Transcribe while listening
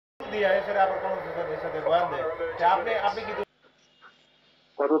দিয়ে এসে আবার কর্মসূচির সাথে বয়ান দেয়। আপনি আপনি কি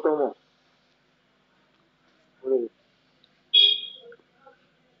কততম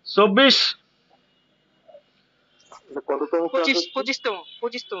 24 কততম ক্লাস হচ্ছে? 25তম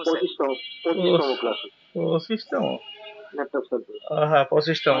 25তম ক্লাস হচ্ছে 25তম। Laptop service. হ্যাঁ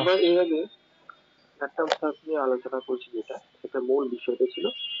 25তম। আমরা এর আগে ল্যাপটপ সার্ভিস নিয়ে আলোচনা করছি, যেটা সেটা মূল বিষয়টা ছিল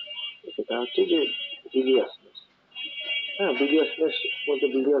সেটা হচ্ছে যে বিলিয়াসনেস। হ্যাঁ, বিলিয়াসনেস বলতে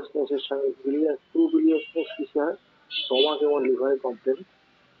বিলিয়াসনেসের সঙ্গে বিলিয়াসনেস কিছু হয়, স্টমাক এবং লিভারের কমপ্লেন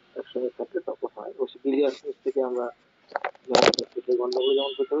একসঙ্গে থাকলে তখন হয়। ওই বিলিয়াসনেস থেকে আমরা গন্ডগোল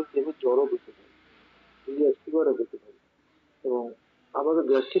যেমন পেতে পারি, তেমনি জ্বরও পেতে পারি, বিলিয়াস ফিভারও পেতে পারি। এবং আমরা তো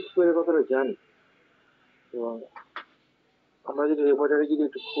গ্যাস্ট্রিক ফিভারের কথাটা জানি। এবং আমরা যদি রেপার্টারি যদি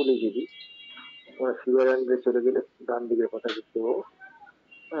একটু খুলে যদি আমরা ফিভার অ্যান্ডে চলে গেলে ডান দিকের কথা দেখতে পাবো।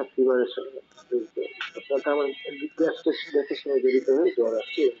 হ্যাঁ, ফিভারের সঙ্গে গ্যাসের সঙ্গে জড়িত হয়ে জ্বর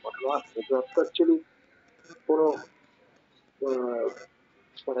আসছে, এরকম ঘটনা আসছে। জ্বর তো অ্যাকচুয়ালি কোনো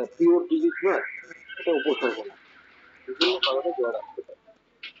মানে পিওর ডিজিজ নয়, এটা উপসর্গ না, বিভিন্ন কারণে জ্বর আসতে পারে।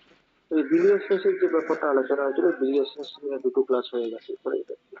 এই বিলিয়াসনেসের যে ব্যাপারটা আলোচনা হয়েছিল, বিলিয়াসনেস নিয়ে দুটো ক্লাস হয়ে গেছে,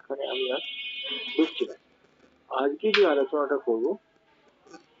 এখানে আমি আর ঢুকছি না। আজকে যে আলোচনাটা করব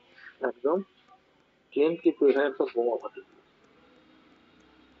একদম ট্রেন কিন্তু এখানে একটা বোমা ফাটে,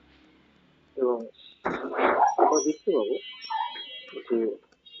 এবং আমরা দেখতে পাবো যে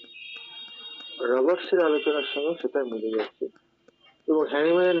রবার্টসের আলোচনার সঙ্গে সেটা মিলে যাচ্ছে। এবং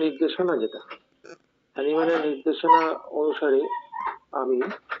হ্যানিম্যানের নির্দেশনা, যেটা হ্যানিম্যানের নির্দেশনা অনুসারে আমি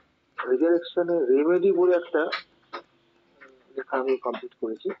রিজারেকশনের রেমেডি বলে একটা লেখা আমি কমপ্লিট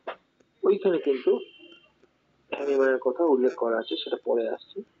করেছি। ওইখানে কিন্তু হ্যানিম্যানের কথা উল্লেখ করা আছে, সেটা পরে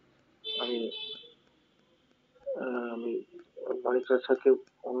আসছে। আমি আমি মানিকরাজ স্যারকে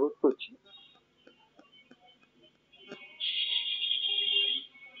অনুরোধ করছি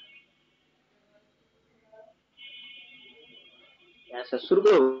শুরু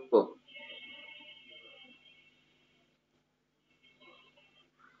করবো।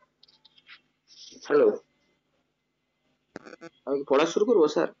 হ্যালো, আমি কি পড়া শুরু করবো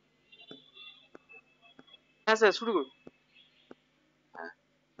স্যার? হ্যাঁ স্যার শুরু করুন।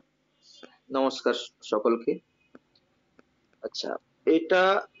 নমস্কার সকলকে। আচ্ছা, এটা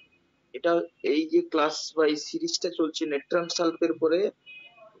এটা এই যে ক্লাস বা এই সিরিজটা চলছে নেট্রাম সালফের পরে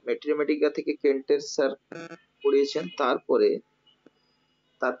ম্যাথমেটিকা থেকে কেন্টের স্যার পড়িয়েছেন,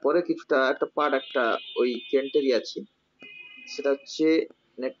 তারপরে কিছুটা একটা পার্ট একটা ওই কেন্টেরই আছে, সেটা হচ্ছে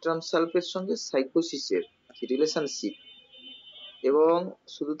নেট্রাম সালফের সঙ্গে সাইকোসিসের রিলেশনশিপ। এবং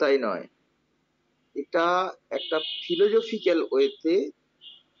শুধু তাই নয়, এটা একটা ফিলোজফিক্যাল ওয়েতে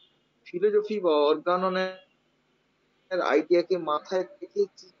ফিলোজফি বা অর্গাননের আইডিয়াকে মাথায় রেখে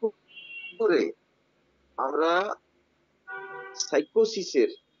কি করে আমরা সাইকোসিসের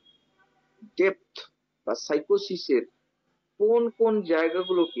ডেপথ বা সাইকোসিসের কোন কোন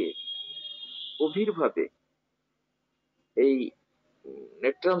জায়গাগুলোকে গভীরভাবে এই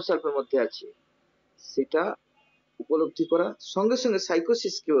নেট্রাম সালফের মধ্যে আছে সেটা উপলব্ধি করা, সঙ্গে সঙ্গে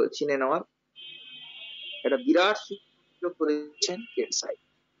সাইকোসিসকেও চিনে নেওয়ার একটা বিরাট সুযোগ করেছেন কেন্ট সাহেব।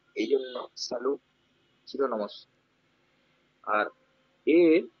 এই জন্য স্যালুট, চির নমস্কার। আর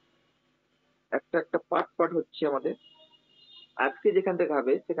এর একটা একটা পার্ট পার্ট হচ্ছে আমাদের আজকে যেখান থেকে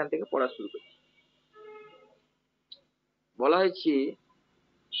হবে সেখান থেকে পড়া শুরু করছি। বলা হয়েছে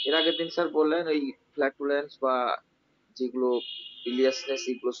এর আগের দিন স্যার বললেন ওই ফ্ল্যাটুলেন্স বা যেগুলো বিলিয়াসনেস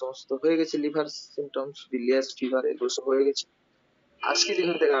এগুলো সমস্ত হয়ে গেছে, লিভার সিমটমস, বিলিয়াস ফিভার এগুলো সব হয়ে গেছে। আজকে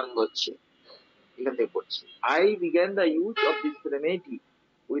যেখান থেকে আরম্ভ হচ্ছে এখান থেকে পড়ছি। I began the use of this remedy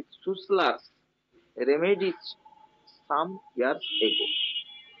with Suslar's remedies some years ago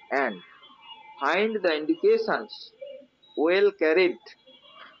and find the indications well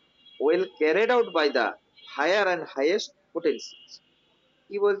carried out by the higher and highest potencies.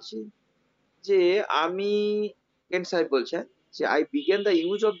 কি বলছি যে আমি, কেন্ট সাহেব বলছেন যে I began the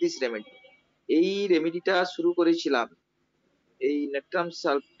use of this remedy, এই রেমেডিটা শুরু করেছিলাম, এই নেট্রাম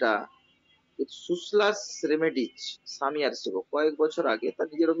সালফটা সুসলার্স রেমেডিজ সাম ইয়ার্স এগো, কয়েক বছর আগে, তার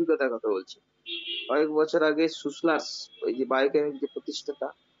নিজের অভিজ্ঞতার কথা বলছি। কয়েক বছর আগে সুসলার্স ওই যে বায়োকেমিক যে প্রতিষ্ঠাতা,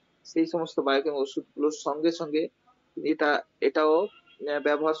 সেই সমস্ত বায়োকেমিক ওষুধগুলোর সঙ্গে সঙ্গে এটাও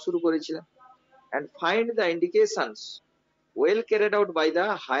ব্যবহার শুরু করেছিলেন। and find the indications well carried out by the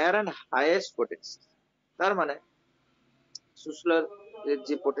higher and highest potency. তার মানে সুসলার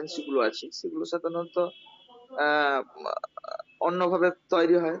যে পোটেন্সি গুলো আছে সেগুলো সাধারণত অন্যভাবে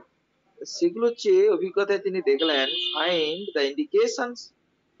তৈরি হয়, সেগুলো হচ্ছে অভিজ্ঞতায় তিনি দেখলেন find the indications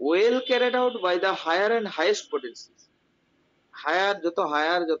well carried out by the higher end highest potency. যত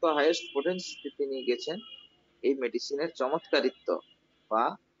হাইয়েস্ট পোটেন্সিতে তিনি গেছেন এই মেডিসিনের চমৎকারিত্ব বা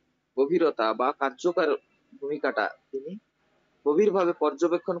গভীরতা বা কার্যকর ভূমিকাটা তিনি গভীরভাবে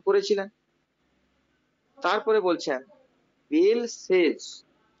পর্যবেক্ষণ করেছিলেন। তারপরে বলছেন বেল সেজ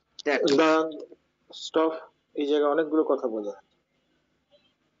দ্যাট স্টপ, এই জায়গায় অনেকগুলো কথা বোঝা যাচ্ছে।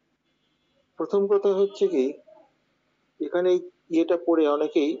 প্রথম কথা হচ্ছে কি, এখানে এই ইয়েটা পড়ে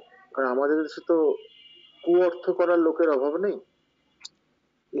অনেকেই, কারণ আমাদের দেশে তো কুঅর্থ করার লোকের অভাব নেই,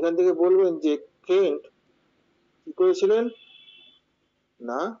 এখান থেকে বলবেন যে কেন্ট কি করেছিলেন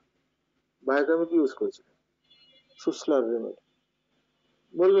না বায়োকেমিক ইউজ করেছিলেন, সুসলার রেমেডি।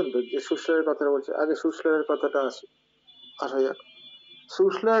 বলবেন তো যে সুসলারের কথাটা বলছে, আগে সুসলারের কথাটা আসা যাক।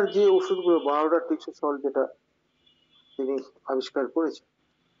 সুসলার যে ওষুধগুলো 12টা টিস্যু সল্ট যেটা তিনি আবিষ্কার করেছেন,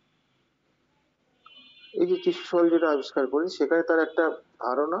 এই যে টিস্যু সল্ট যেটা আবিষ্কার করেছেন, সেখানে তার একটা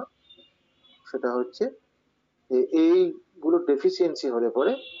ধারণা, সেটা হচ্ছে যে এইগুলো ডেফিসিয়েন্সি হলে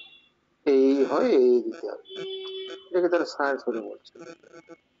পরে এই হয়, এই দিতে হবে, এটাকে তারা সায়েন্স বলে বলছে।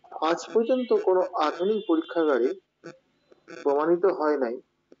 আজ পর্যন্ত কোনো আধুনিক পরীক্ষাগারে প্রমাণিত হয় নাই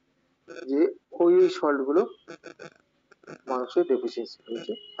যে ওই সল্ট গুলো মানুষের ডেফিসিয়েন্সি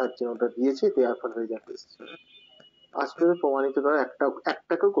হয়েছে, তার জন্য ওটা দিয়েছে, দেওয়ার ফলে রেজাল্ট এসেছে। আজ পর্যন্ত প্রমাণিত তারা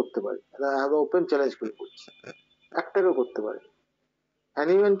একটাকেও করতে পারে, ওপেন চ্যালেঞ্জ করে বলছি, একটাকেও করতে পারে।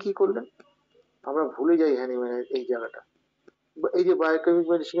 হ্যানিম্যান কি করলেন, আমরা ভুলে যাই হ্যানিম্যানের এই জায়গাটা। এই যে বায়োকেমিক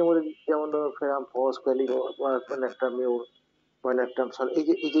মেডিসিনের মধ্যে যেমন ধরো ফেরাম ফস ক্যালিগো একটা মিউর একটা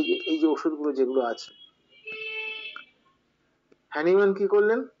এই যে ওষুধগুলো যেগুলো আছে, হ্যানিম্যান কি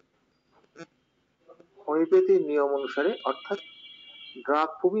করলেন, হোমিওপ্যাথির নিয়ম অনুসারে অর্থাৎ ড্রাগ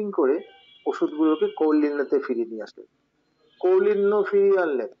প্রুভিং করে ওষুধগুলোকে কৌলিন্যতে ফিরিয়ে নিয়ে আসলেন, কৌলিন্য ফিরিয়ে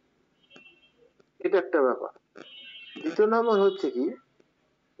আনলেন, এটা একটা ব্যাপার। দ্বিতীয় নম্বর হচ্ছে কি,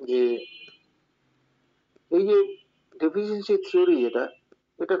 যে এই যে ডেফিসিয়েন্সি থিওরি যেটা,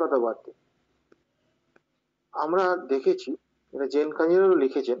 এটা কথা বাদ দিন, আমরা দেখেছি, এটা জেন কাঞ্জিরও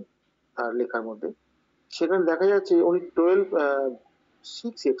লিখেছেন তার লেখার মধ্যে, সেখানে দেখা যাচ্ছে উনি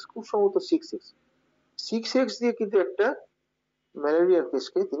 6x, খুব সম্ভবত 6x দিয়ে কিন্তু একটা ম্যালেরিয়ার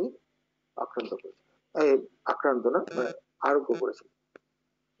কেসকে তিনি আক্রান্ত করেছেন, আক্রান্ত না আরোগ্য করেছেন।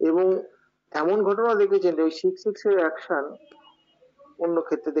 এবং এমন ঘটনা দেখেছেন যে ওই 6x এর অ্যাকশন অন্য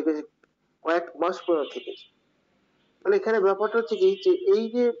ক্ষেত্রে দেখেছে কয়েক মাস পর্যন্ত থেকেছে। তাহলে এখানে ব্যাপারটা হচ্ছে কি, যে এই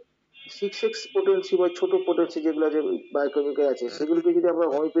যে 6x পোটেন্সি বা ছোট পোটেন্সি যেগুলো যে বায়োকেমিক্যাল আছে, সেগুলোকে যদি আমরা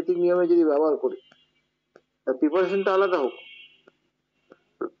হোমিওপ্যাথিক নিয়মে যদি ব্যবহার করি, প্রিপারেশনটা আলাদা হোক,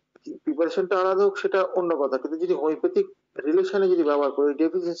 প্রিপারেশনটা আলাদা হোক সেটা অন্য কথা, কিন্তু যদি হোমিওপ্যাথিক রিলেশনে যদি ব্যবহার করি,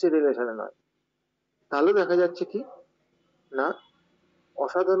 ডেফিসিয়েন্সি রিলেশনে নয়, তাহলে দেখা যাচ্ছে কি না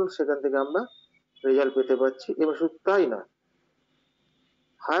অসাধারণ সেখান থেকে আমরা রেজাল্ট পেতে পারছি। এবং শুধু তাই নয়,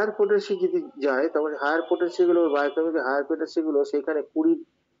 হায়ার পোটেন্সি যদি যায়, তাহলে হায়ার পোটেন্সি গুলো বায়োকেমিক্যাল হায়ার পোটেন্সি গুলো সেখানে 20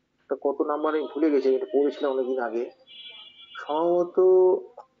 কত নাম্বার আমি ভুলে গেছি, এটা পড়েছিলাম অনেকদিন আগে, সম্ভবত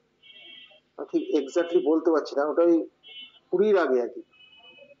ঠিক এক্স্যাক্টলি বলতে পারছি না, ওটা ওই 20 আগে আর কি,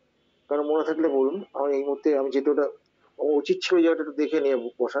 কারণ মনে থাকলে বলুন, আমার এই মুহূর্তে আমি যেটা ওটা উচিত ছিল যে ওটা একটু দেখে নিয়ে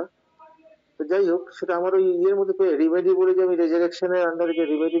বসা। তো যাই হোক, সেটা আমার ওই ইয়ের মধ্যে রিমেডি বলে যে আমি রেজারেকশনের আন্ডারে যে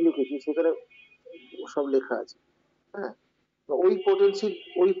রিমেডি লিখেছি, সেখানে সব লেখা আছে। হ্যাঁ, ওই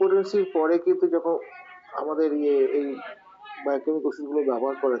পোটেন্সির পরে কিন্তু যখন আমাদের এই বায়োকেমিক ওষুধগুলো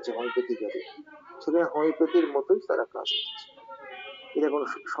ব্যবহার করা হচ্ছে হোমিওপ্যাথিক্যালি, সেখানে হোমিওপ্যাথির মতোই তারা কাজ করছে, এটা কোনো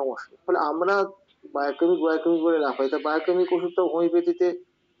সমস্যা নেই। ফলে আমরা বায়োকেমিক বলে না পাই, তা বায়োকেমিক ওষুধ তো হোমিওপ্যাথিতে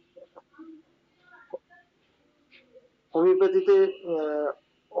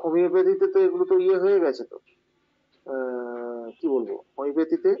হোমিওপ্যাথিতে তো এগুলো তো ইয়ে হয়ে গেছে তো, কি বলবো,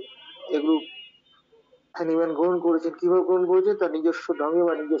 হোমিওপ্যাথিতে এগুলো হ্যানিম্যান গ্রহণ করেছেন, কিভাবে গ্রহণ করেছেন, তার নিজস্ব ঢঙে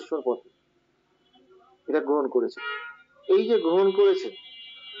বা নিজস্ব পথে এটা গ্রহণ করেছে। এই যে গ্রহণ করেছে,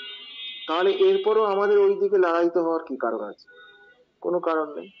 তাহলে এরপরও আমাদের ওই দিকে লাগাইতে হওয়ার কি কারণ আছে? কোনো কারণ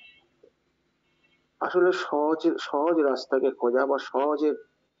নেই। আসলে সহজ রাস্তাকে খোঁজা বা সহজের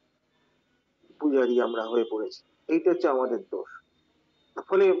পূজারি আমরা হয়ে পড়েছি, এইটা হচ্ছে আমাদের দোষ।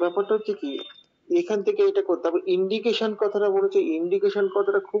 ফলে ব্যাপারটা হচ্ছে কি, এখান থেকে এটা করতে হবে। ইন্ডিকেশন কথাটা বলেছে, ইন্ডিকেশন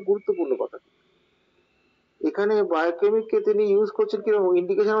কথাটা খুব গুরুত্বপূর্ণ কথা। এখানে বায়োকেমিককে তিনি ইউজ করছেন কিরকম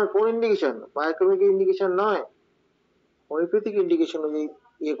ইন্ডিকেশন, কোন ইন্ডিকেশন, বায়োকেমিক ইন্ডিকেশন নয়, হোমিওপ্যাথিক ইন্ডিকেশন অনুযায়ী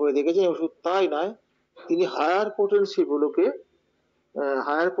ইয়ে করে দেখেছেন। শুধু তাই নয়, তিনি হায়ার পোটেন্সি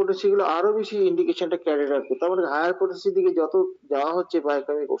গুলো আরো বেশি ইন্ডিকেশনটা ক্যারি রাখবে। তার মানে হায়ার পোটেন্সি দিকে যত যাওয়া হচ্ছে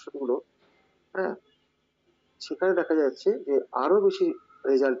বায়োকেমিক ওষুধগুলো, হ্যাঁ, সেখানে দেখা যাচ্ছে যে আরো বেশি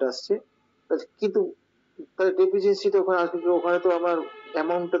রেজাল্ট আসছে। কিন্তু তার ডেফিসিয়েন্সিটা ওখানে আসবে কি, ওখানে তো আমার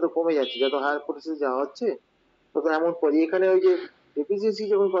অ্যামাউন্টটা তো কমে যাচ্ছে, যত হায়ার পোটেন্সি যাওয়া হচ্ছে তত অ্যামাউন্ট পড়ে। এখানে ওই যে ডেফিসিয়েন্সি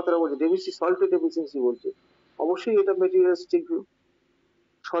যখন কথাটা বলছে, সল্টের ডেফিসিয়েন্সি বলছে, অবশ্যই এটা মেটেরিয়ালিস্টিক ভিউ,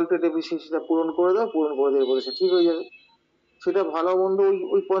 সল্টের ডেফিসিয়েন্সিটা পূরণ করে দাও, পূরণ করে দেবে বলেছে, ঠিক হয়ে যাবে। সেটা ভালো মন্দ ওই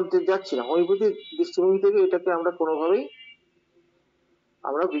ওই পর্যায়ে যাচ্ছি না। হোমিওপ্যাথির দৃষ্টিভঙ্গি থেকে এটাকে আমরা কোনোভাবেই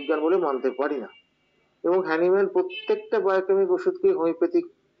আমরা বিজ্ঞান বলে মানতে পারি না। এবং হ্যানিম্যান প্রত্যেকটা বায়োকেমিক ওষুধকে হোমিওপ্যাথিক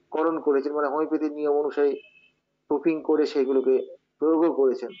করণ করেছেন, মানে হোমিওপ্যাথির নিয়ম অনুসারে প্রুফিং করে সেগুলোকে প্রয়োগও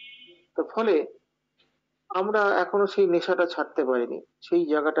করেছেন। তার ফলে আমরা এখনো সেই নেশাটা ছাড়তে পারিনি, সেই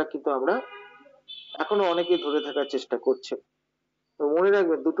জায়গাটা কিন্তু আমরা এখনো অনেকে ধরে থাকার চেষ্টা করছে। তো মনে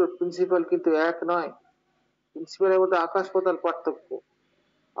রাখবেন, দুটোর প্রিন্সিপাল কিন্তু এক নয়, প্রিন্সিপালের মধ্যে আকাশ পাতাল পার্থক্য।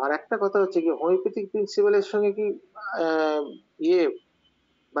 আর একটা কথা হচ্ছে কি, হোমিওপ্যাথিক প্রিন্সিপালের সঙ্গে কি আহ, ইয়ে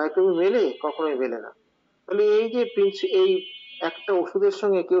বায়োকেমি মেলে? কখনোই মেলে না। তাহলে এই যে এই একটা ওষুধের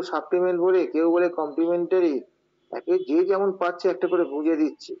সঙ্গে কেউ সাপ্লিমেন্ট বলে, কেউ বলে কমপ্লিমেন্টারি, একে যে যেমন পাচ্ছে একটা করে বুঝিয়ে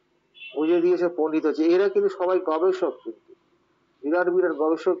দিচ্ছে, বুঝিয়ে দিয়ে সে পণ্ডিত হচ্ছে। এরা কিন্তু সবাই গবেষক, কিন্তু বিরাট বিরাট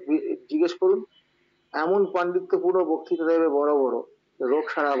গবেষক। জিজ্ঞেস করুন, এমন পাণ্ডিত্যপূর্ণ বক্তৃতা দেবে বড় বড়, রোগ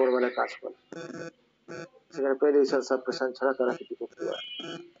সারাবার বেলায় কাজ করে। সেখানে পেডিশন সাপ্রেশন ছাড়া তারা কিছু করতে পারে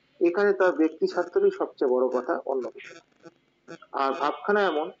না। এখানে তার ব্যক্তি স্বার্থই সবচেয়ে বড় কথা, অন্য কিছু না। আর ভাবখানা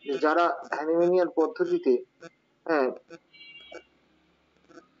এমন যে যারা হ্যানিম্যানিয়ান পদ্ধতিতে, হ্যাঁ,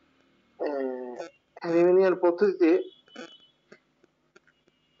 হ্যানিম্যানিয়ান পদ্ধতিতে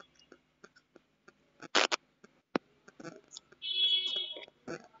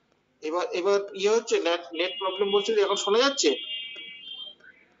এবার এবার ইয়ে হচ্ছে, নেট নেট প্রবলেম বলছে যে, এখন শোনা যাচ্ছে?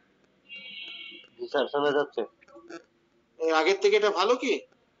 জি স্যার, শোনা যাচ্ছে। আগের থেকে এটা ভালো কি?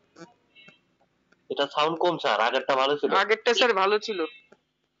 এটা সাউন্ড কম স্যার, আগেরটা ভালো ছিল। আগেরটা স্যার ভালো ছিল।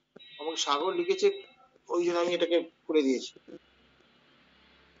 আমাকে সাগর লিখেছে, ওই জন্য আমি এটাকে করে দিয়েছি।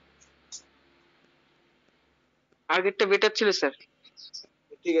 আগেরটা বেটার ছিল স্যার।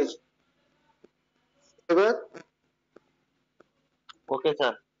 ঠিক আছে, এবার ওকে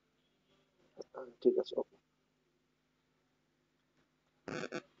স্যার। ঠিক আছে, ওকে।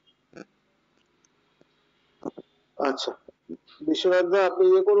 আচ্ছা, বিশ্বনাথ দা, আপনি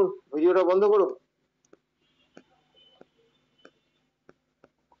ইয়ে করুন, ভিডিওটা বন্ধ করুন।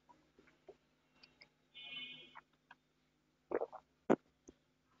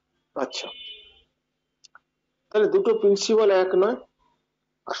 আচ্ছা, তাহলে দুটো প্রিন্সিপাল এক নয়।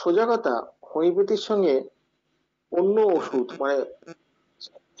 আর সোজা কথা, হোমিওপ্যাথির সঙ্গে অন্য ওষুধ, মানে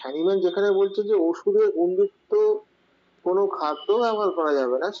হ্যানিম্যান যেখানে বলছে যে ওষুধের গুণযুক্ত কোনো খাদ্য ব্যবহার করা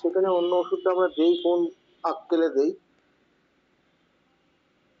যাবে না, সেখানে অন্য ওষুধটা আমরা দেই কোন আক্কেলে দেই?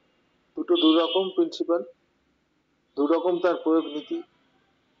 দুটো দু রকম প্রিন্সিপাল, দু রকম তার প্রয়োগ নীতি।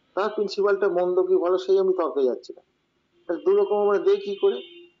 তার প্রিন্সিপালটা মন্দ কি ভালো সেই আমি তর্কে যাচ্ছি না। তাহলে দু রকম আমরা দেই কি করে?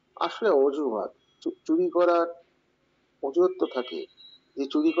 আসলে অজুহাত। চুরি করার অজুহাত তো থাকে, যে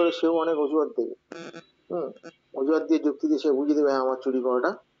চুরি করে সেও অনেক অজুহাত দেবে। হম, অজুহাত দিয়ে যুক্তি দিয়ে সে বুঝিয়ে দেবে, হ্যাঁ, আমার চুরি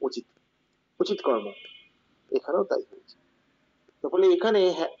করাটা উচিত, উচিত কর্ম। এখানেও তাই হয়েছে। তাহলে এখানে,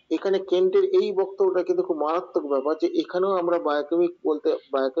 হ্যাঁ, এখানে কেন্টের এই বক্তব্যটা কিন্তু খুব মারাত্মক ব্যাপার, যে এখানেও আমরা বায়োকেমিক বলতে,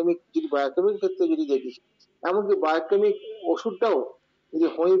 বায়োকেমিক যদি বায়োকেমিক ক্ষেত্রে যদি দেখি, এমনকি বায়োকেমিক ওষুধটাও যদি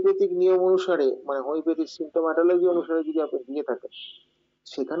হোমিওপ্যাথিক নিয়ম অনুসারে, মানে হোমিওপ্যাথিক সিমটোম্যাটোলজি অনুসারে যদি আপনি দিয়ে থাকেন,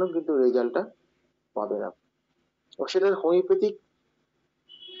 সেখানেও কিন্তু রেজাল্টটা পাবেন আপনি। এবং সেটা হোমিওপ্যাথিক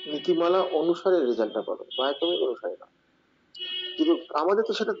নীতিমালা অনুসারে রেজাল্টটা পাবেন, বায়োকেমিক অনুসারে না। কিন্তু আমাদের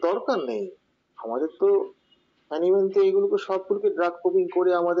তো সেটা দরকার নেই। আমাদের তো অ্যানিমেল তো এইগুলোকে সবগুলোকে ড্রাগ প্রুফিং করে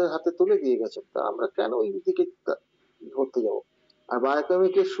আমাদের হাতে তুলে দিয়ে গেছে, তা আমরা কেন ওই দিকে ধরতে যাব? আর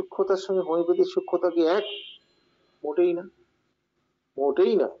বায়োকেমিকের সূক্ষ্মতার সঙ্গে হোমিওপ্যাথির সূক্ষ্মতা কি এক? মোটেই না,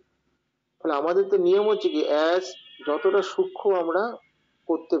 মোটেই না। ফলে আমাদের তো নিয়ম হচ্ছে কি, যতটা সূক্ষ্ম আমরা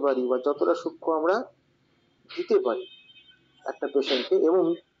করতে পারি, বা যতটা সূক্ষ্ম আমরা দিতে পারি একটা পেশেন্টকে, এবং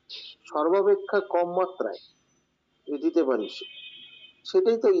সর্বাপেক্ষা কম মাত্রায় যদি দিতে পারি,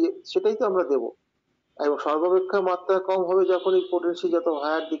 সেটাই তো আমরা দেবো। এবং সর্বাপেক্ষা মাত্রা কম হবে যখনই পোটেনসি যত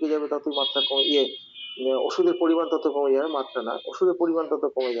হায়ার দিকে যাবে, ততই মাত্রা কম, ওষুধের পরিমাণ তত কমে যাবে, মাত্রা না, ওষুধের পরিমাণ তত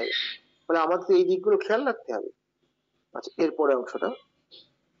কমে যাবে। ফলে আমাদের এই দিকগুলো খেয়াল রাখতে হবে। আচ্ছা, এরপরে অংশটা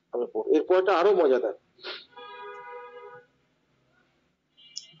আমি পড়ব, এরপরটা আরো মজাদার।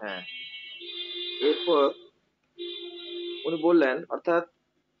 হ্যাঁ, এরপর উনি বললেন, অর্থাৎ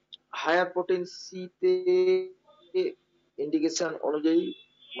হায়ার পোটেন্সিতে ইন্ডিকেশন অনুযায়ী,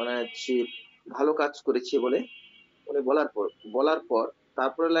 মানে হচ্ছে ভালো কাজ করেছে বলে উনি বলার পর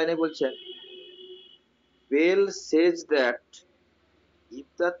তারপরে লাইনে বলছেন, bell says that if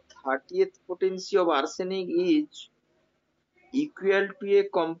the 30th potency of arsenic is equal to a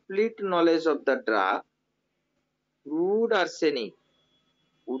complete knowledge of the drug, crude arsenic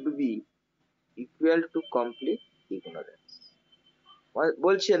would be equal to complete ignorance.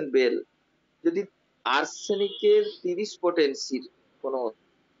 বলছেন বেল, যদি আর্সেনিকের 30 পোটেন্সির কোন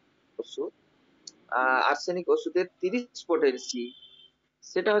ওষুধ, আর্সেনিক ওষুধের 30 পোটেন্সি,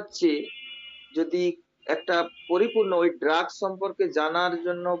 সেটা হচ্ছে যদি একটা পরিপূর্ণ ওই ড্রাগ সম্পর্কে জানার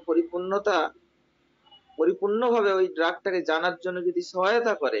জন্য পরিপূর্ণভাবে ওই ড্রাগটাকে জানার জন্য যদি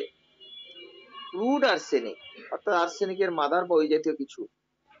সহায়তা করে ক্রুড আর্সেনিক, অর্থাৎ আর্সেনিকের মাদার বা ওই জাতীয় কিছু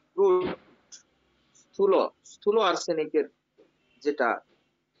ক্রুড স্থূল স্থূল আর্সেনিকের যেটা,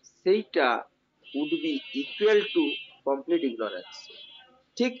 সেইটা would be equal to complete ignorance.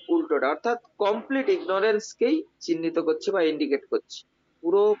 ঠিক উল্টোটা, অর্থাৎ কমপ্লিট ইগনোরেন্সকেই চিহ্নিত করছে বা ইন্ডিকেট করছে,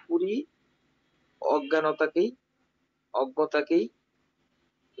 পুরোপুরি অজ্ঞানতাকেই অজ্ঞতাকেই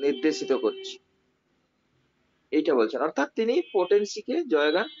নির্দেশিত করছে, এইটা বলছেন। অর্থাৎ তিনি পোটেন্সিকে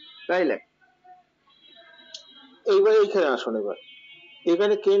জয়গান গাইলেন। এইবার এইখানে আসুন।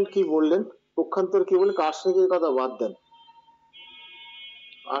 এখানে কেন্ট কি বললেন, পক্ষান্তর কি বললেন, আর্সেনিকের কথা বাদ দেন,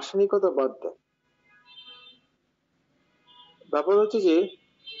 আর্সেনিক কথা বাদ দেন। ব্যাপার হচ্ছে যে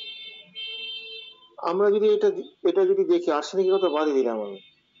আমরা যদি এটা এটা যদি দেখি, আর্সেনিকের কথা বাদই দিলাম আমি,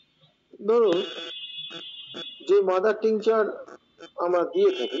 ধরুন যে মাদার টিংচার আমরা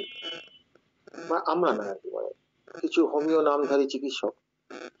দিয়ে থাকি, বা আমরা না আর কি, মানে কিছু হোমিও নামধারী চিকিৎসক,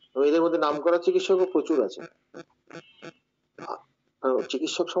 এদের মধ্যে নাম করা চিকিৎসকও প্রচুর আছে।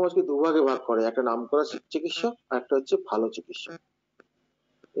 চিকিৎসক সমাজকে দুভাগে ভাগ করে, একটা নাম করা চিকিৎসক আর একটা হচ্ছে ভালো চিকিৎসক।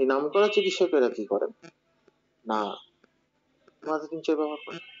 এই নাম করা চিকিৎসকেরা কি করেন না, মাদার টিংচার ব্যবহার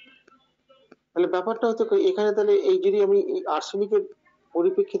করে। তাহলে ব্যাপারটা হচ্ছে এখানে, তাহলে এই যদি আমি এই আর্সেনিকের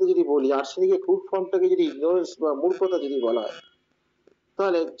পরিপ্রেক্ষিতে যদি বলি, আর্সেনিকের ক্রুড ফর্মটাকে যদি ইগনোরেন্স বা মূর্খতা যদি বলা হয়,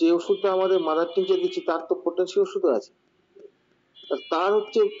 তাহলে যে ওষুধটা আমাদের মাদার টিংচার দিচ্ছি তার তো পোটেন্সি ওষুধও আছে, তার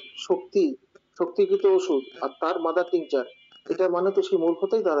হচ্ছে শক্তিকৃত ওষুধ, আর তার মাদার টিংচার, এটা মানে তো সেই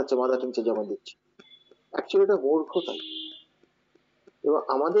মূর্খতাই দাঁড়াচ্ছে। মাদার টিংচার যেমন দিচ্ছে, অ্যাকচুয়ালি এটা মূর্খতাই। এবং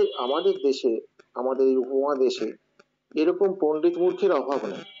আমাদের আমাদের দেশে, আমাদের এই উপমহাদেশে এরকম পণ্ডিত মূর্খের অভাব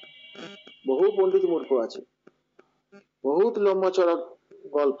নেই। বহু পণ্ডিত মূর্খ আছে, বহুত লম্বা চড়া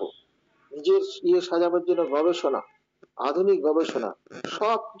গল্প, নিজের সাজাবার জন্য গবেষণা, আধুনিক গবেষণা,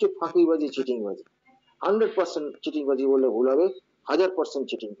 সব কিছু ফাঁকিবাজি, চিটিংবাজি, 100% চিটিংবাজি বললে ভুল হবে, 1000%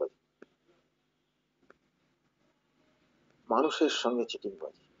 চিটিংবাজি, মানুষের সঙ্গে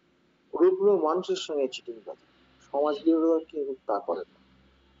চিটিংবাজি, পুরোপুরো মানুষের সঙ্গে চিটিংবাজি। সমাজ বিরোধীরা কেউ তা করে না,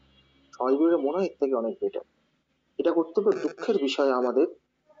 সমাজ বিরোধী মনে হয় এর থেকে অনেক বেটার। এটা অত্যন্ত দুঃখের বিষয়, আমাদের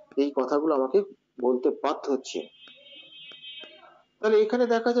এই কথাগুলো আমাকে বলতে বাধ্য হচ্ছে। তাহলে এখানে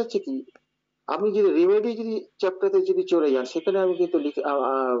দেখা যাচ্ছে কি, আপনি যদি রিমেডি যদি চ্যাপ্টারে যদি চলে যান, সেখানে আমি কিন্তু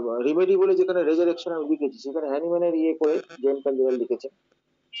রিমেডি বলে যেখানে রেজারেকশন আমি লিখেছি, সেখানে হ্যানিম্যানের ইয়ে করে জেন ক্যান্ডিলের লিখেছেন।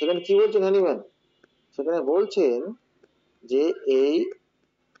 সেখানে কি বলছেন হ্যানিম্যান, সেখানে বলছেন যে এই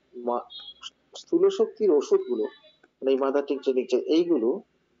স্থূল শক্তির ওষুধগুলো, মানে এই মাদার টিংচার এইগুলো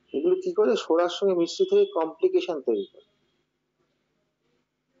কি করে সোরার সঙ্গে মিশ্রিত হয়ে কমপ্লিকেশন তৈরি করে,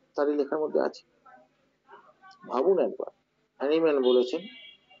 তারই লেখার মধ্যে আছে। ভাবুন একবার, হ্যানিম্যান বলেছেন,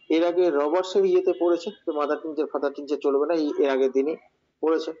 এর আগে রবার্টসের ইয়েতে পড়েছেন যে মাদার টিংচার ফাদার টিংচার চলবে না, এর আগের দিনই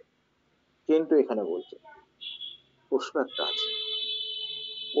পড়েছেন। কেন্টও এখানে বলছে। প্রশ্ন একটা আছে,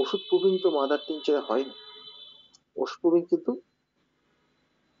 ওষুধ প্রবীণ তো মাদার টিংচারে হয়নি, ওষুধ প্রবীণ কিন্তু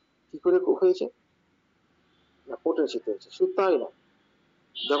কি করে হয়েছে না পোটেন্সিতে হয়েছে। শুধু তাই না,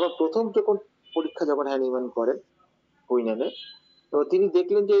 যখন পরীক্ষা যখন হ্যানিম্যান করেন কুইনেনে, তো তিনি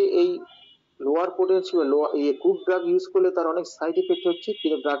দেখলেন যে এই লোয়ার পোটেন্সি বা ক্রুড ড্রাগ ইউজ করলে তার অনেক সাইড এফেক্ট হচ্ছে,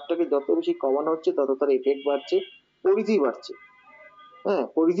 কিন্তু ড্রাগটাকে যত বেশি কমানো হচ্ছে তত তার এফেক্ট বাড়ছে, পরিধি বাড়ছে, হ্যাঁ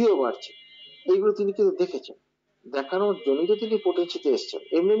পরিধিও বাড়ছে। এইগুলো তিনি কিন্তু দেখেছেন, দেখানোর জন্যই তো তিনি পোটেন্সিতে এসছেন,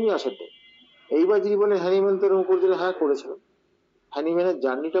 এমনি এমনি আসেননি। এইবার যদি বলেন হ্যানিম্যান তো এরকম করেছিল, হ্যাঁ করেছিল। হ্যানিম্যানের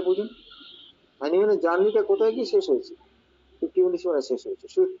জার্নিটা বুঝুন, হ্যানিম্যানের জার্নিটা কোথায় গিয়ে শেষ হয়েছে, 50 শেষ হয়েছে।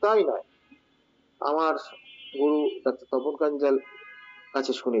 শুধু তাই নয়, আমার গুরু ডাক্তার তপন কাঞ্জাল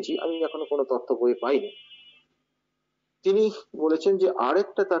কাছে শুনেছি, আমি এখনো কোনো তথ্য বই পাইনি, তিনি বলেছেন যে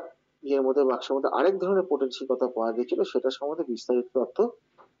আরেকটা তার ইয়ের মধ্যে বাক্সের মধ্যে আরেক ধরনের পোটেন্সির কথা পাওয়া গেছিল, সেটা সম্বন্ধে বিস্তারিত তথ্য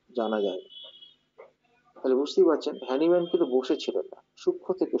জানা যায়। তাহলে বুঝতেই পারছেন, হ্যানিম্যান কিন্তু বসেছিলেন না, সূক্ষ্ম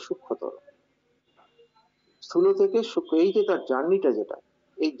থেকে সূক্ষ্মতর, স্থূল থেকে সূক্ষ্ম, এই যে তার জার্নিটা, যেটা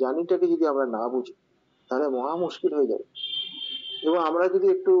এই জার্নিটাকে যদি আমরা না বুঝি তাহলে মহা মুশকিল হয়ে যাবে। এবং আমরা যদি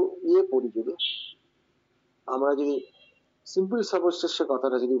একটু পড়ি, যদি আমরা যদি সিম্পল সাবস্টেন্সের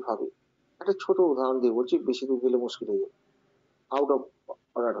কথাটা যদি ভাবি, একটা ছোট উদাহরণ দিয়ে বলছি, বেশি দূর গেলে মুশকিল হয়ে যাবে, আউট অফ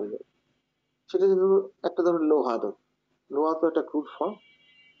অর্ডার হয়ে যাবে। সেটা যদি একটা ধরুন লোহা, লোহা তো একটা ক্রুড ফর্ম,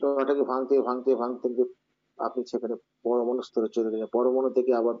 লোহাটাকে ভাঙতে ভাঙতে ভাঙতে আপনি সেখানে পরমাণু স্তরে চলে গেলেন, পরমাণু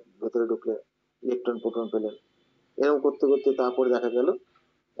থেকে আবার ভেতরে ঢুকলে ইলেকট্রন প্রোটন পেলেন, এরকম করতে করতে তারপরে দেখা গেল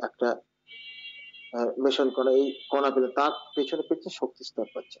একটা মেশন করা, এই কণা পেলে, তার পেছনে পেছনে শক্তি স্তর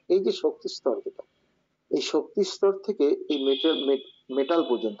পাচ্ছে। এই যে শক্তি স্তর, যেটা এই শক্তি স্তর থেকে এই মেটাল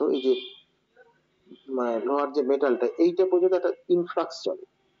পর্যন্ত, এই যে লোহার যে মেটালটা, এইটা পর্যন্ত একটা ইনফ্লাক্স চলে,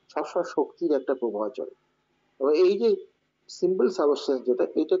 সবসময় শক্তির একটা প্রবাহ চলে। এবার এই যে সিম্পল সাবস্টেন্স যেটা,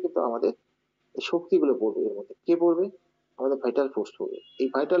 এটা কিন্তু আমাদের এই শক্তিগুলো পড়বে এর মধ্যে। কে পড়বে? আমাদের ভাইটাল ফোর্স পড়বে। এই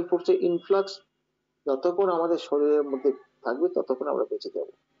ভাইটাল ফোর্সের ইনফ্লাক্স যতক্ষণ আমাদের শরীরের মধ্যে থাকবে ততক্ষণ আমরা বেঁচে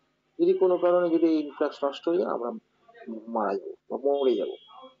যাবো। যদি কোনো কারণে যদি এই ইনফ্লাক্স নষ্ট হয়ে যায়, আমরা মারা যাবো বা মরে যাবো।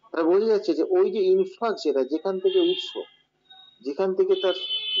 তাহলে বোঝা যাচ্ছে যে ওই যে ইনফ্লাক্স যেটা, যেখান থেকে উৎস, যেখান থেকে তার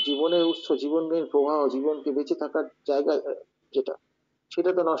জীবনের উৎস, জীবনের প্রবাহ, জীবনকে বেঁচে থাকার জায়গা যেটা,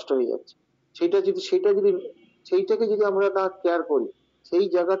 সেটা তো নষ্ট হয়ে যাচ্ছে। সেটা যদি সেইটাকে যদি আমরা না কেয়ার করি, সেই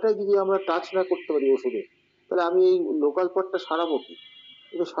জায়গাটায় যদি আমরা টাচ না করতে পারি ওষুধে, তাহলে আমি এই লোকাল পার্টটা সারাবো কি?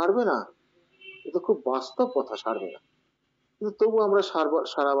 এটা সারবে না। এটা খুব বাস্তব কথা, সারবে না। কিন্তু তবু আমরা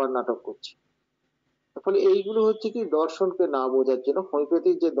সারাবার নাটক করছি। ফলে এইগুলো হচ্ছে কি, দর্শনকে না বোঝার জন্য।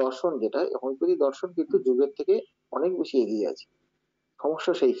 হোমিওপ্যাথির যে দর্শন, যেটা হোমিওপ্যাথি দর্শন কিন্তু যুগের থেকে অনেক বেশি এগিয়ে আছে।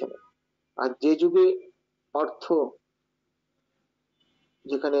 সমস্যা সেইখানে। আর যে যুগে অর্থ,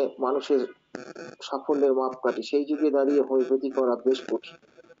 যেখানে মানুষের সাফল্যের মাপকাঠি, সেই যুগে দাঁড়িয়ে হোমিওপ্যাথি করা বেশ কঠিন।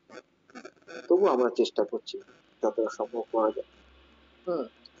 তবু আমরা চেষ্টা করছি যতটা সম্ভব করা যায়।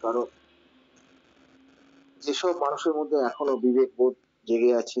 কারণ যেসব মানুষের মধ্যে এখনো বিবেক বোধ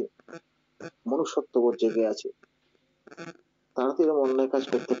জেগে আছে, মনুষ্যত্ববোধ জেগে আছে, তারা তো এরকম অন্যায় কাজ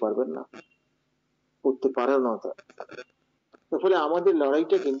করতে পারবেন না, করতে পারেও না। তার ফলে আমাদের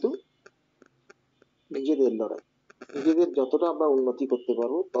লড়াইটা কিন্তু নিজেদের লড়াই। নিজেদের যতটা আমরা উন্নতি করতে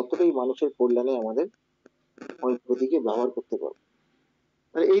পারবো, ততটাই মানুষের কল্যাণে আমাদের হোমিওপ্যাথিকে ব্যবহার করতে পারবো।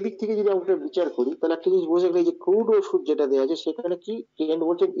 তাহলে এই দিক থেকে যদি আমরা বিচার করি, তাহলে একটা জিনিস বোঝা গেল যে ক্রুড ওষুধ যেটা দেওয়া আছে, সেখানে কি কেন্ট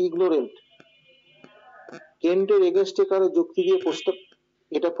বলছেন ইগনোরেন্ট। কেন্টের এগেনস্টে কারো যুক্তি দিয়ে প্রস্তাব,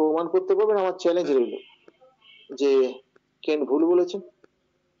 এটা প্রমাণ করতে পারবেন? আমার চ্যালেঞ্জ রইল যে কেন্ট ভুল বলেছেন,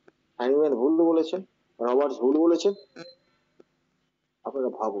 হ্যানিম্যান ভুল বলেছেন, রবার্টস ভুল বলেছেন। আপনারা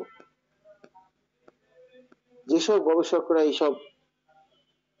ভাবুন, যেসব গবেষকরা এইসব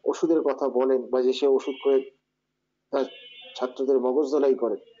ওষুধের কথা বলেন বা যেসব ওষুধ করে তার ছাত্রদের মগজ ধলাই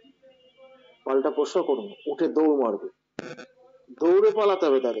করেন, পাল্টা প্রশ্ন করুন, উঠে দৌড় মারবে। দৌড়ে পালাতে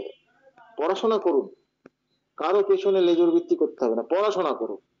হবে তাদের। পড়াশোনা করুন, কারো পেছনে লেজুর ভিত্তি করতে হবে না, পড়াশোনা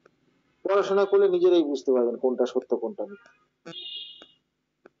করুন। পড়াশোনা করলে নিজেরাই বুঝতে পারবেন কোনটা সত্য কোনটা মিথ্যা।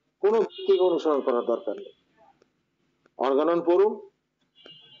 কোনো ব্যক্তিকে অনুসরণ করার দরকার নেই। অর্গানন পড়ুন,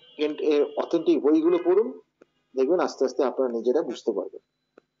 কেন্ট এর অথেন্টিক বইগুলো পড়ুন, দেখবেন আস্তে আস্তে আপনারা নিজেরা বুঝতে পারবেন।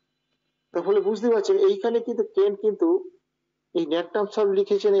 তাহলে বুঝতে পারছেন, এইখানে কিন্তু কেন্ট কিন্তু এই ন্যাট্রাম সাল্ফ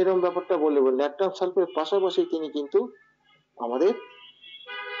লিখেছেন এরকম ব্যাপারটা বললে ন্যাট্রাম সাল্ফের পাশাপাশি তিনি কিন্তু আমাদের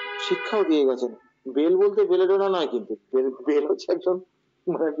শিক্ষাও দিয়ে গেছেন। বেল বলতে বেলেডোনা নয়, কিন্তু বেল হচ্ছে একজন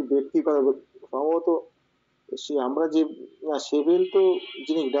মানে কি ব্যক্তি কথা সম্ভবত। সে আমরা যে সেবেল, তো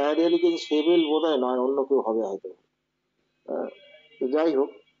যিনি ডায়রিয়া লিখেছে সেবেল বোধ হয় নয়, অন্য কেউ হবে হয়তো। তো যাই হোক,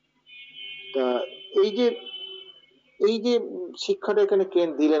 তা এই যে এই যে শিক্ষাটা এখানে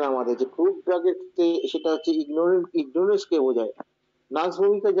কেন্ট দিলেন আমাদের, যে প্রুফ ড্রাগের ক্ষেত্রে সেটা হচ্ছে ইগনোরেন্স কে বোঝায়। নার্স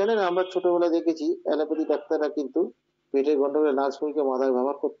ভূমিকা জানেন, আমরা ছোটবেলায় দেখেছি অ্যালোপ্যাথি ডাক্তাররা কিন্তু পেটের গন্ডগোলে নার্স ভূমিকা মাথায়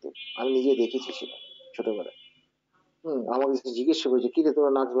ব্যবহার করতো। আমি নিজে দেখেছি সেটা ছোটবেলায়। আমাকে জিজ্ঞেস করেছে, কি রে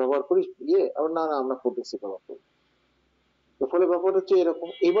তোরা নার্স ব্যবহার করিস? না না, আমরা পোটেন্সি ব্যবহার করি। তো ফলে ব্যাপার হচ্ছে এরকম।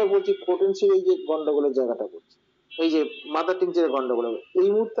 এবার বলছি পোটেন্সির এই যে গন্ডগোলের জায়গাটা বলছি, এই যে মাদার টিংচারের গন্ডগোল, এই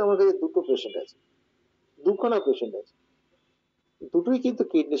মুহূর্তে আমার কাছে দুটো পেশেন্ট আছে, দুখানা পেশেন্ট আছে। দুটোই কিন্তু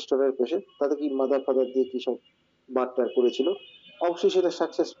কিডনি স্টোনের পেশেন্ট। তাদের কি মাদার ফাদার দিয়ে কি সব বাট্টার করেছিল, অবশ্যই সেটা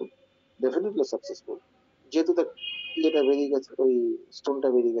সাকসেসফুল, ডেফিনেটলি সাকসেসফুল। যেহেতু তার ইয়েটা বেরিয়ে গেছে, ওই স্টোনটা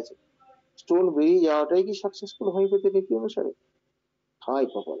বেরিয়ে গেছে। স্টোন বেরিয়ে যাওয়াটাই কি সাকসেসফুল হোমিওপ্যাথি নীতি অনুসারে? হাই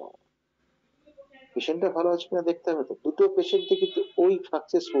কপাল আমার। পেশেন্টটা ভালো আছে কিনা দেখতে হবে তো। দুটো পেশেন্টই কিন্তু ওই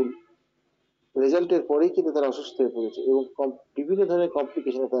সাকসেসফুল রেজাল্টের পরেই কিন্তু তারা অসুস্থ হয়ে পড়েছে এবং বিভিন্ন ধরনের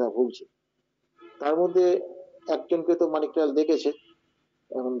কমপ্লিকেশনে তারা ভুগছে। তার মধ্যে একজনকে তো মানিকলাল দেখেছে,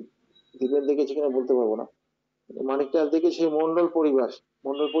 এখন দিবেন দেখেছে কিনা বলতে পারবো না। মানিকলাল দেখেছে মন্ডল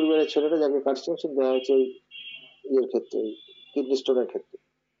পরিবারের ছেলেটা, যাকে কার্সিমেশন দেওয়া হয়েছে ওই ইয়ের ক্ষেত্রে, কিডনি স্টোনের ক্ষেত্রে,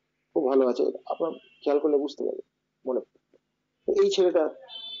 খুব ভালো আছে। আপনার খেয়াল করলে বুঝতে পারবে মনে পড়বে। তো এই ছেলেটা,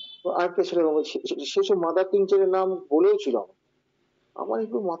 আরেকটা ছেলের সেসব মাদার টিংচারের নাম বলেও ছিল আমার, আমার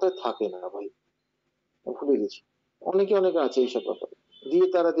একটু মাথায় থাকে না ভাই, ভুলে গেছি। অনেকে আছে এইসব ব্যাপারে। দিয়ে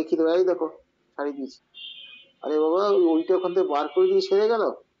তারা দেখিয়ে দেবে, এই দেখো ছাড়িয়ে দিয়েছি। আরে বাবা, ওইটা ওখান থেকে বার করে দিয়ে সেরে গেল?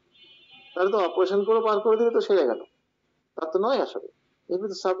 তাহলে তো অপারেশন করে বার করে দিলে তো সেরে গেল। তা তো নয় আসলে। এগুলো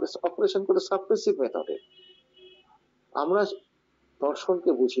তো অপারেশন করে সাপ্রেসিভ মেথডে। আমরা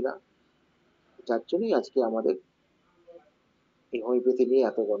দর্শনকে বুঝি না, যার জন্যই আজকে আমাদের এই হোমিওপ্যাথি নিয়ে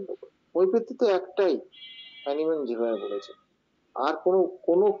এত গন্ডগোল। হোমিওপ্যাথি তো একটাই, অ্যানিম্যান যেভাবে বলেছে, আর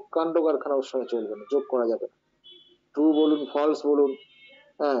কোনো কাণ্ড কারখানা ওর সঙ্গে চলবে না, যোগ করা যাবে না। ট্রু বলুন, ফলস বলুন,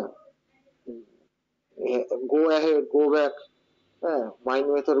 হ্যাঁ, গো অ্যাহেড, গো ব্যাক, হ্যাঁ, মাইন্ড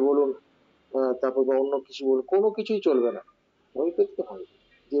মেথড বলুন, তারপর বা অন্য কিছু বলুন, কোনো কিছুই চলবে না। হোমিওপ্যাথিতে হয়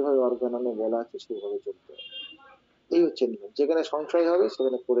যেভাবে অর্গানামে বলা আছে সেভাবে চলতে হবে। এই হচ্ছে নিয়ম। যেখানে সংশয় হবে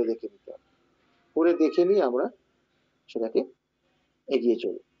সেখানে করে দেখে নিতে হবে, করে দেখে নিয়ে আমরা সেটাকে এগিয়ে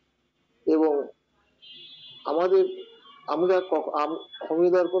চলি। এবং আমাদের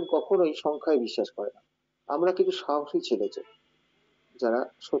হোমিও দর্পণ কখনোই সংখ্যায় বিশ্বাস করে না। আমরা কিছু সাহসী ছেলে চাই যারা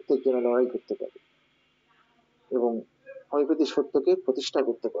সত্যের জন্য লড়াই করতে পারে এবং হোমিওপ্যাথি সত্যকে প্রতিষ্ঠা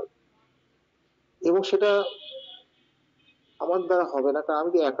করতে পারে। এবং সেটা আমার দ্বারা হবে না, কারণ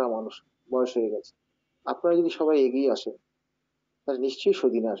আমি তো একা মানুষ, বয়স হয়ে গেছে। আপনারা যদি সবাই এগিয়ে আসেন তাহলে নিশ্চয়ই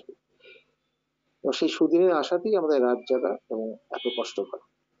সুদিন আসবে, এবং সেই সুদিনের আশাতেই আমাদের রাত জাগা এবং এত কষ্ট করা।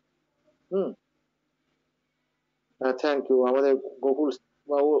 হুম। Thank you. আমাদের গোকুল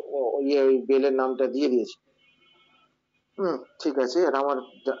বাবু ওই বেলের নামটা দিয়ে দিয়েছে। হুম, ঠিক আছে। আর আমার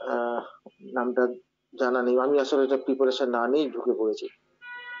নামটা জানা নেই, আমি আসলে এটা প্রিপারেশন না নিয়েই ঢুকে পড়েছি।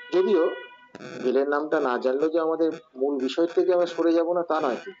 যদিও বেলের নামটা না জানলেও যে আমাদের মূল বিষয় থেকে আমরা সরে যাব না তা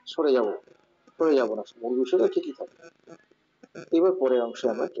নয়, সরে যাব না, মূল বিষয়টা ঠিকই থাকবে। এবার পরের অংশে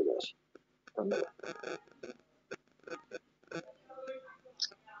আমরা চলে আসি। ধন্যবাদ।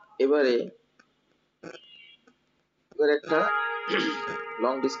 এবারে এবার একটা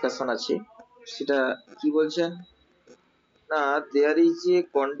লং ডিসকাশন আছে, সেটা কি বলছেন না, there is a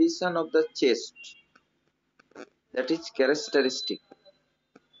condition of the chest that is characteristic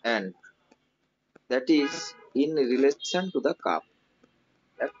and that is in relation to the cup.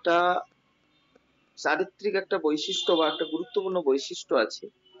 একটা চারিত্রিক একটা বৈশিষ্ট্য বা একটা গুরুত্বপূর্ণ বৈশিষ্ট্য আছে,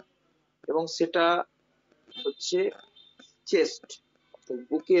 এবং সেটা হচ্ছে চেস্ট,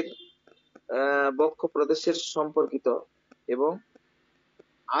 বুকের বক্ষ প্রদেশের সম্পর্কিত, এবং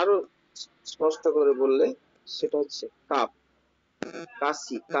আরো স্পষ্ট করে বললে সেটা হচ্ছে কাপ,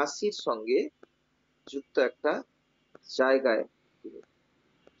 কাশির সঙ্গে যুক্ত একটা জায়গায়।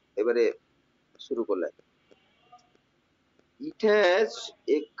 এবারে শুরু করলেন, ইট হ্যাজ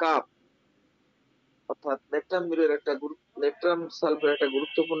এ কাপ, অর্থাৎ নেট্রাম সালফের একটা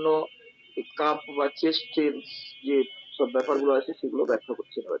গুরুত্বপূর্ণ কাপ বা চেস্টের যে সব ব্যাপারগুলো আছে সেগুলো ব্যাখ্যা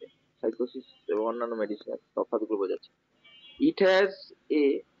করছে এবারে সাইকোসিস এবং অন্যান্য মেডিসিনের তফাৎগুলো বোঝাচ্ছে। It has a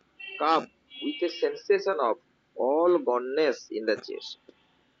cup with a sensation of all গননেস in the chest.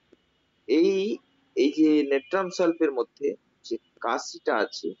 এই এই যে নেট্রাম সালফের মধ্যে যে কাশিটা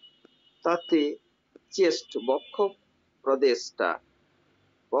আছে তাতে চেস্ট বক্ষ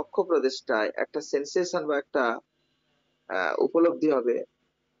প্রদেশটায় একটা সেন্সেশন বা একটা উপলব্ধি হবে।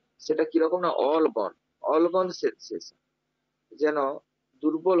 সেটা কিরকম না, অল গন সেন্সেশন, যেন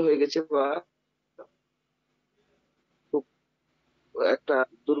দুর্বল হয়ে গেছে বা খুব একটা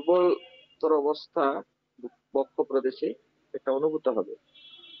দুর্বলতর অবস্থা বক্ষ প্রদেশে একটা অনুভূত হবে।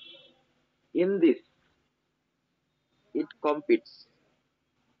 In this it কম্পিটস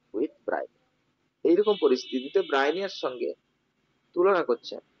with Brian. এইরকম পরিস্থিতিতে ব্রাইনিয়ার সঙ্গে তুলনা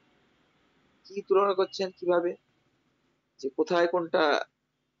করছেন। তুলনা করছেন কিভাবে, যে কোথায় কোনটা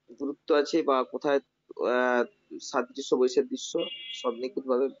গুরুত্ব আছে বা কোথায় আহ সাদৃশ্য বৈসাদৃশ্য সব নিখুঁত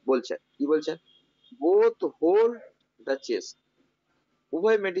ভাবে বলছেন। কি বলছেন, বোথ হোল্ড দ্য চেস্ট,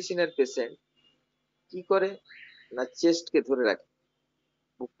 উভয় মেডিসিনের পেশেন্ট কি করে না চেস্টকে ধরে রাখে,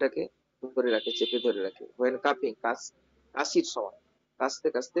 বুকটাকে ধরে রাখে, চেপে ধরে রাখে। হোয়েন কাপিং, কাশির সময় কাশতে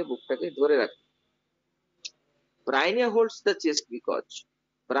কাশতে বুকটাকে ধরে রাখে। ব্রাইনিয়া হোল্ডস দ্য চেস্ট বিকজ,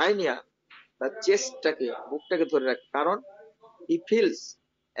 ব্রাইনিয়া তার চেস্টটাকে বুকটাকে ধরে রাখে কারণ he feels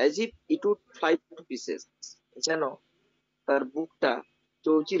as if it would fly two pieces, যেন তার বুকটা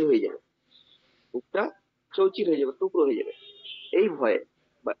চৌচির হয়ে যাবে, টুকরো হয়ে যাবে। এই ভয়ে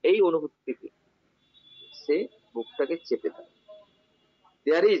বা এই অনুভূতি থেকে সে বুকটাকে চেপে ধরে।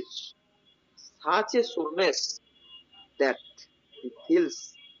 There is such a soreness that he feels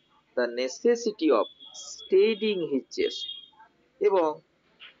the necessity of steadying his chest, এবং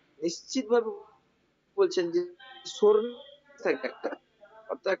নিশ্চিতভাবে বলছেন যে সোরনেস একটা,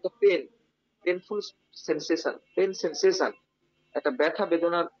 অর্থাৎ একটা পেনফুল সেন্সেশন, একটা ব্যথা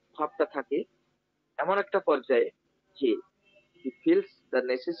বেদনার ভাবটা থাকে এমন একটা পর্যায়ে যে he feels the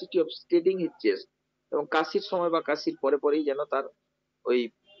necessity of স্টেডিং his chest, এবং কাশির সময় বা কাশির পরে পরেই যেন তার ওই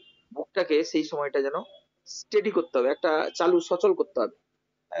বুকটাকে সেই সময়টা যেন স্টেডি করতে হবে, একটা সচল করতে হবে,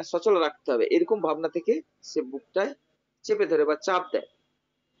 সচল রাখতে হবে, এরকম ভাবনা থেকে সে বুকটায় চেপে ধরে বা চাপ দেয়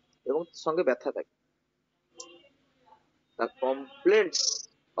এবং সঙ্গে ব্যথা থাকে। The complaints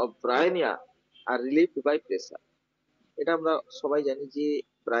of ব্রাইনিয়া R relieved by pressure. এটা আমরা সবাই জানি যে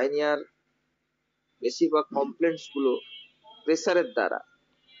ব্রাইনিয়ার বেশিরভাগ কমপ্লেন্টস গুলো প্রেসারের দ্বারা,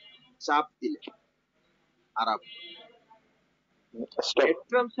 চাপ দিলে আরাম। স্টপ।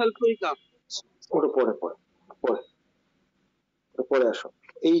 নেট্রাম সালফিউরিক পরে পরে পরে পরে তো পরে আসো,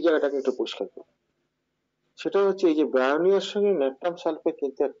 এই জায়গাটাকে একটু পরিষ্কার করো। সেটা হচ্ছে এই যে ব্রায়োনিয়ার সঙ্গে ন্যাট্রাম সালফেট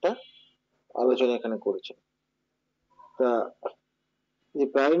কিন্তু একটা আলোচনা এখানে করেছে। তা যে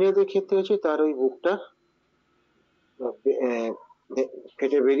ব্রায়োনিয়াদের ক্ষেত্রে হচ্ছে তার ওই বুকটা আহ,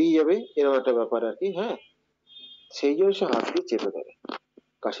 ফেটে বেরিয়ে যাবে, এরকম একটা ব্যাপার আর কি। হ্যাঁ, সেই জন্য সে হাত দিয়ে চেপে ধরে,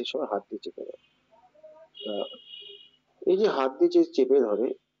 কাশির সময় হাত দিয়ে চেপে ধরে। তা এই যে হাত দিয়ে যে চেপে ধরে,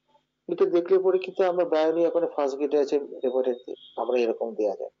 এটা দেখলে পরে কিন্তু আমরা বায়োনি এখন ফার্স্ট গেটে আছে রেপারেন্টে, আমরা এরকম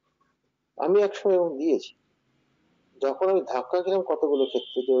দেওয়া যায়। আমি একসময় এরকম দিয়েছি, যখন আমি ধাক্কা খেলাম কতগুলো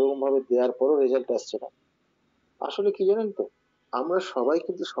ক্ষেত্রে যে ওরকম ভাবে দেওয়ার পরও রেজাল্ট আসছে না। আসলে কি জানেন তো, আমরা সবাই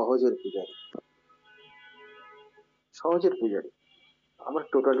কিন্তু সহজের পূজারি, সহজের পূজারি, আমরা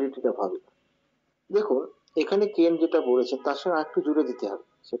টোটালিটিটা ভাবি না। দেখুন, এখানে কেন যেটা বলেছেন তার সঙ্গে একটু জুড়ে দিতে হবে,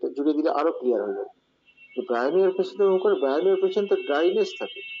 সেটা জুড়ে দিলে আরো ক্লিয়ার হয়ে যাবে। যে ব্রায়োনিয়ার পেশেন্টের মুখে ব্রায়োনিয়ার পেশেন্টের ড্রাইনেস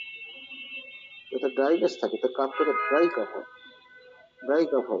থাকে, এটা ড্রাইনেস থাকে, তার কাপটা ড্রাই কাপ হয়, ড্রাই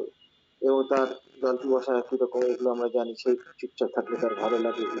কাপ হবে, এবং তার যন্ত্র বসা কিরকম এগুলো আমরা জানি, সেই চুপচাপ থাকলে তার ভালো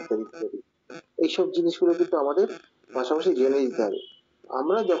লাগে ইত্যাদি ইত্যাদি। এইসব জিনিসগুলো কিন্তু আমাদের পাশাপাশি জেনে দিতে হবে।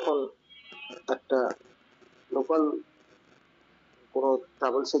 আমরা যখন একটা লোকাল কোনো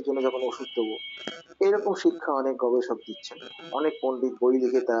ট্রাভেলস এর জন্য যখন ওষুধ দেবো, এরকম শিক্ষা অনেক গবেষক দিচ্ছেন, অনেক পণ্ডিত বই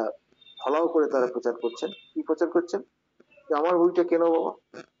লিখে তা ফলাও করে তারা প্রচার করছেন। কি প্রচার করছেন? যে আমার বইটা কেন বাবা,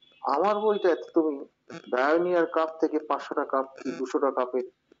 আমার বইটা তুমি ডায়োনিয়ার কাপ থেকে 500টা কাপ কি 200টা কাপের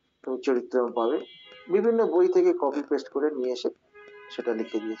তুমি চরিত্র পাবে, বিভিন্ন বই থেকে কপি পেস্ট করে নিয়ে এসে সেটা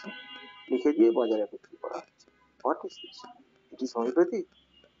লিখে দিয়েছে, লিখে দিয়ে বাজারে বিক্রি করা হচ্ছে। What is this? It is homeopathy?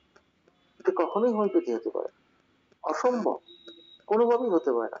 এটা কখনোই হোমিওপ্যাথি হতে পারে না। অসম্ভব, কোনোভাবেই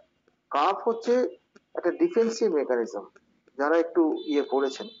হতে পারে না। কাপ হচ্ছে একটা ডিফেন্সিভ মেকানিজম। যারা একটু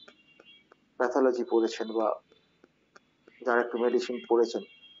পড়েছেন, প্যাথোলজি পড়েছেন, বা যারা একটু মেডিসিন পড়েছেন,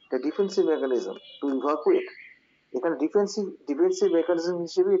 এটা ডিফেন্সিভ মেকানিজম টু ইভাকুয়েট। এখানে ডিফেন্সিভ মেকানিজম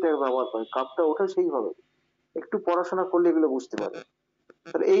হিসেবে এটা ব্যবহার করে। কাপটা ওঠা সেইভাবে, একটু পড়াশোনা করলে এগুলো বুঝতে পারবে।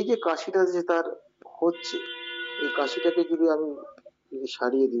 তাহলে এই যে কাশিটা যে তার হচ্ছে, এই কাশিটাকে যদি আমি যদি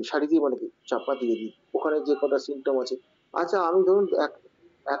সারিয়ে দিই, সারিয়ে দিই মানে কি, চাপা দিয়ে দিই, ওখানে যে কটা সিমটম আছে। আচ্ছা, আমি ধরুন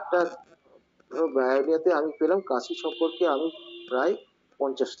একটা বায়োডিয়াতে আমি পেলাম কাশি সম্পর্কে আমি প্রায়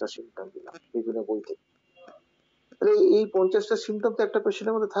 50টা সিমটম দিলাম বিভিন্ন বই থেকে। তাহলে এই 50টা সিমটম তো একটা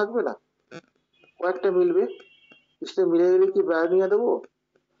পেশেন্টের মধ্যে থাকবে না, কয়েকটা মিলবে। সেটা মিলে গেলে কি বায়োনিয়া দেবো?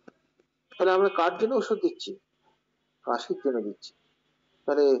 তাহলে আমরা কার জন্য ওষুধ দিচ্ছি? কাশির জন্য দিচ্ছি।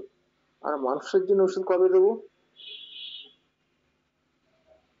 তাহলে আর মানুষের জন্য ওষুধ কবে দেবো?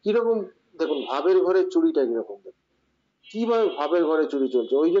 কিরকম? দেখুন, ভাবের ঘরে চুরিটা কিরকম, দেখুন কিভাবে ভাবের ঘরে চুরি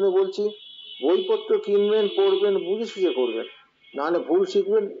চলছে। ওই জন্য বলছি, বইপত্র কিনবেন, পড়বেন, বুঝে সুঝে করবেন, নাহলে ভুল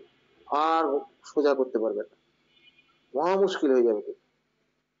শিখবেন আর সোজা করতে পারবেন না, মহা মুশকিল হয়ে যাবে।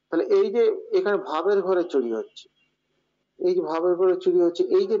 তাহলে এই যে এখানে ভাবের ঘরে চুরি হচ্ছে, এই যে ভাবের ঘরে চুরি হচ্ছে,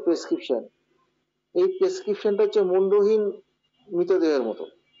 এই যে প্রেসক্রিপশন, এই প্রেসক্রিপশনটা হচ্ছে মুন্ডহীন মৃতদেহের মতো।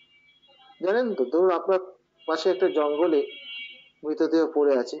 জানেন তো, ধরুন আপনার পাশে একটা জঙ্গলে মৃতদেহ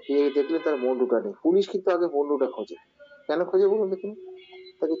পড়ে আছে, গিয়ে দেখলে তার মুন্ডুটা নেই, পুলিশ কিন্তু আগে মুন্ডুটা খোঁজে। কেন খোঁজে বলুন দেখুন?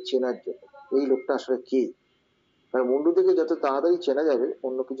 তাকে চেনার জন্য, এই লোকটা আসলে কে। কারণ মুন্ডু থেকে যত তাড়াতাড়ি চেনা যাবে,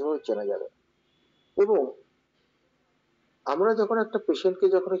 অন্য কিছু ভাবে চেনা যাবে না। এবং আমরা যখন একটা পেশেন্টকে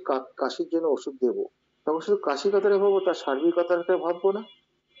যখন ওই কাশির জন্য ওষুধ দেবো, তখন শুধু কাশি কথাটা ভাববো, তার সার্বিক কথাটা ভাববো না।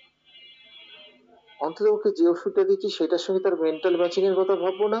 অন্তত ওকে যে ওষুধটা দিচ্ছি সেটার সঙ্গে তার মেন্টাল ম্যাচিং এর কথা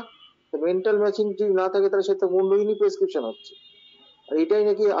ভাববো না। মেন্টাল ম্যাচিং যদি না থাকে, তাহলে সে তো মুন্ডহীনই প্রেসক্রিপশন হচ্ছে। আর এটাই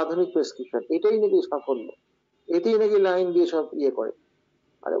নাকি আধুনিক প্রেসক্রিপশন, এটাই নাকি সাফল্য, এতেই নাকি লাইন দিয়ে সব করে।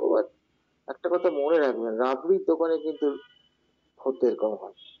 আরে বাবা, একটা কথা মনে রাখবেন, রাবড়ির দোকানে কিন্তু খদ্দের কম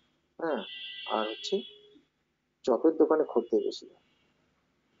হয়, হ্যাঁ, আর হচ্ছে চপের দোকানে খদ্দের বেশি হয়।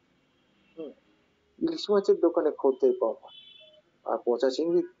 হুম, ইলিশ মাছের দোকানে খদ্দের কম হয়, আর পচা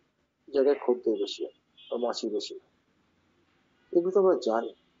চিংড়ির জায়গায় খদ্দের বেশি হয়, বা মাছি বেশি হয়। এগুলো তো আমরা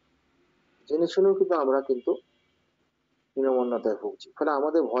জানি, জেনে শুনেও কিন্তু আমরা কিন্তু হীনমন্যতায় ভুগছি। ফলে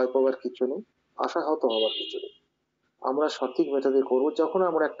আমাদের ভয় পাওয়ার কিছু নেই, আশাহত হওয়ার কিছু নেই। আমরা সঠিক মেথডে করবো। যখন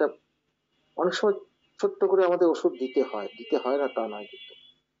আমরা একটা, অনেক সময় ছোট্ট করে আমাদের ওষুধ দিতে হয়, দিতে হয় না তা নয়, কিন্তু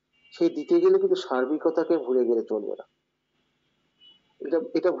সেই দিতে গেলে কিন্তু সার্বিকতাকে ভুলে গেলে চলবে না, এটা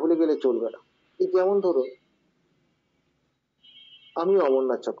এটা ভুলে গেলে চলবে না। এই যেমন ধরুন, আমি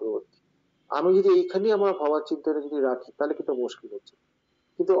অমরনাথ চক্রবর্তী, আমি যদি এইখানে আমার ভাবার চিন্তাটা যদি রাখি, তাহলে কিন্তু মুশকিল হচ্ছে।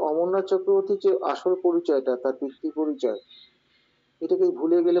 কিন্তু অমরনাথ চক্রবর্তীর যে আসল পরিচয়টা, তার পিতৃ পরিচয়, এটাকে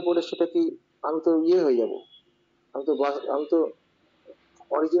ভুলে গেলে পরে সেটা কি, আমি তো হয়ে যাব, আমি তো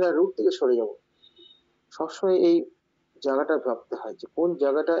অরিজিনাল রুট থেকে সরে যাব। সবসময় এই জায়গাটা ভাবতে হয় যে কোন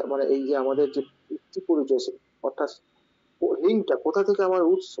জায়গাটা, মানে এই যে আমাদের যে পিতৃ পরিচয়, অর্থাৎ লিঙ্কটা কোথা থেকে আমার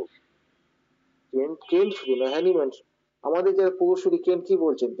উৎস। ট্রেন ট্রেন শুধু না, অ্যানিমেন্ট, আমাদের যারা পূর্বসূরি কেন কি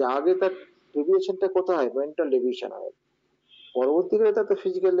বলছেন যে আগে তার ডেভিয়েশনটা কোথায়, মেন্টাল ডেভিয়েশন হয়, পরবর্তীকালে তার তো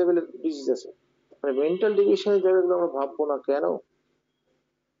ফিজিক্যাল লেভেলের ডিজিজ আছে। মানে মেন্টাল ডেভিয়েশনের জায়গাগুলো আমরা ভাববো না কেন?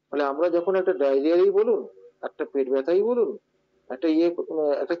 ফলে আমরা যখন একটা ডায়রিয়ারই বলুন, একটা পেট ব্যথাই বলুন, একটা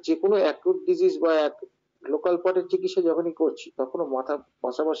একটা যে কোনো অ্যাকুট ডিজিজ বা লোকাল পার্টের চিকিৎসা যখনই করছি, তখনও মাথা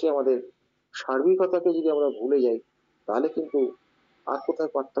পাশাপাশি আমাদের সার্বিকতাকে যদি আমরা ভুলে যাই, তাহলে কিন্তু আর কোথায়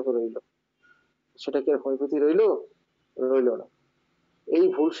পার্থক্য রইল? সেটা কি আর হোমিওপ্যাথি রইল? রইল না। এই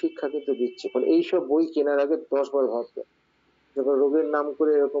ভুল শিক্ষা কিন্তু দিচ্ছে। ফলে এইসব বই কেনার আগে 10 বার ভাববে। যখন রোগের নাম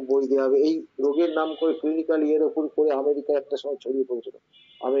করে এরকম বই দেওয়া হবে, এই রোগের নাম করে ক্লিনিক্যাল ইয়ের উপর করে আমেরিকা একটা সময় ছড়িয়ে পড়েছিল।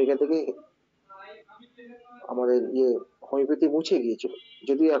 আমেরিকা থেকে আমাদের হোমিওপ্যাথি মুছে গিয়েছিল,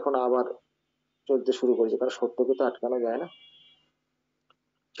 যদিও এখন আবার চলতে শুরু করেছে, কারণ সত্যকে তো আটকানো যায় না।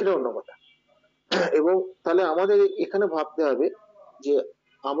 সেটা অন্য কথা। এবং তাহলে আমাদের এখানে ভাবতে হবে যে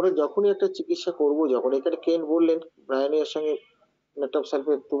আমরা যখনই একটা চিকিৎসা করব, যখন এখানে কেন বললেন ব্রায়ানিয়ার সঙ্গে নেটঅফ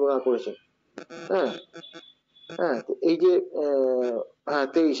সালফেট তুলনা করেছেন, হ্যাঁ, হ্যাঁ, তো এই যে হ্যাঁ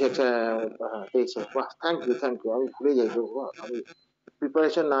 23 হ্যাঁ 23, বাহ, থ্যাংক ইউ, আমি ভুলে যাই গো, আমি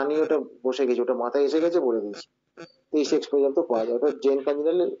প্রিপারেশন না নিয়ে ওটা বসে গেছি, ওটা মাথায় এসে গেছে, বলে দিয়েছি। 23 পর্যন্ত পাওয়া যায়, ওটা জেন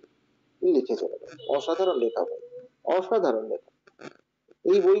কাঞ্জিলাল লিখে চলে গেছে। অসাধারণ লেখা ভাই, অসাধারণ লেখা।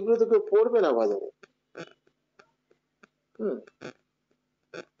 এই বইগুলো তো কেউ পড়বে না বাজারে। হুম।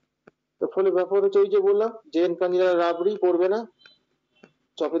 তো ফলে ব্যাপার হচ্ছে ওই যে বললাম, জেন কাঞ্জিলাল রাবড়ি পড়বে না,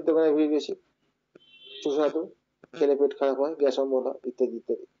 চপের দোকানে ভিড় বেশি, সুস্বাদু, খেলে পেট খারাপ হয়, গ্যাস অম্বল হয়, ইত্যাদি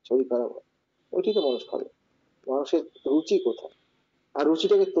ইত্যাদি, শরীর খারাপ হয়। ওইটি তো মানুষ খাবে। মানুষের রুচি কোথায়? আর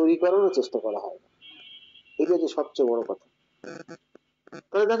রুচিটাকে তৈরি করারও চেষ্টা করা হয় না। এটা যে সবচেয়ে বড় কথা।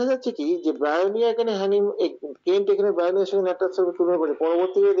 তাহলে দেখা যাচ্ছে কি যে ব্রায়োনিয়া এখানে কেন্ট এখানে ব্রায়োনিয়ার সঙ্গে ন্যাটার সাথে তুলনা করে,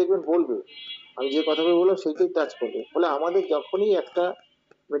 পরবর্তীকালে দেখবেন বলবে, আমি যে কথাগুলো বললাম সেইটাই টাচ করবে। ফলে আমাদের যখনই একটা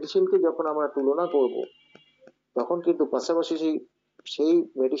মেডিসিনকে যখন আমরা তুলনা করব, তখন কিন্তু পাশাপাশি সেই সেই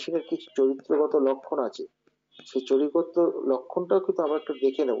মেডিসিনের কিছু চরিত্রগত লক্ষণ আছে, সেই চরিত্রগত লক্ষণটাও কিন্তু আমরা একটু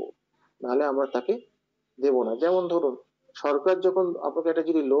দেখে নেব, নাহলে আমরা তাকে দেব না। যেমন ধরুন, সরকার যখন আপনাকে একটা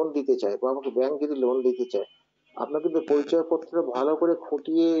যদি লোন দিতে চায় বা আমাকে ব্যাংক যদি লোন দিতে চায়, আপনার কিন্তু পরিচয়পত্র ভালো করে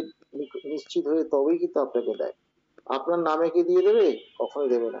খুঁটিয়ে নিশ্চিত হয়ে তবেই কিন্তু আপনাকে দেয়। আপনার নামে কি দিয়ে দেবে? কখনোই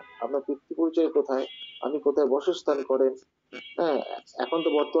দেবে না। আপনার পিতৃ পরিচয় কোথায়, আপনি কোথায় বসস্থান করেন, হ্যাঁ, এখন তো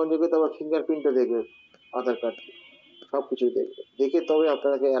বর্তমান যুগে তো আবার ফিঙ্গারপ্রিন্টও দেখবে, আধার কার্ড, সবকিছুই দেখবে, দেখে তবে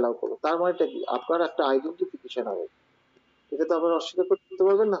আপনাকে অ্যালাউ করবে। তার মানেটা কি? আপনার একটা আইডেন্টিফিকেশন হবে। এটা তো আপনারা অস্বীকার করতে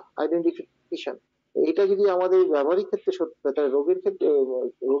পারবেন না, আইডেন্টিফিকেশন। এটা যদি আমাদের ব্যবহারিক ক্ষেত্রে সত্য হয়, তাহলে রোগীর ক্ষেত্রে,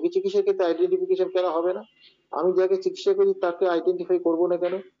 রোগী চিকিৎসার ক্ষেত্রে আইডেন্টিফিকেশন কেন হবে না? আমি যাকে চিকিৎসা করি তাকে আইডেন্টিফাই করবো না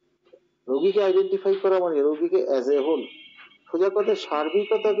কেন? রোগীকে আইডেন্টিফাই করা মানে রোগীকে অ্যাজ এ হোল, সোজা কথা,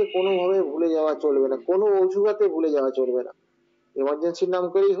 সার্বিকতাকে কোনোভাবে ভুলে যাওয়া চলবে না, কোনো অজুহাতে ভুলে যাওয়া চলবে না। এমার্জেন্সির নাম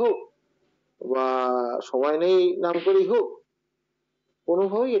করেই হোক বা সময় নেই নাম করেই হোক,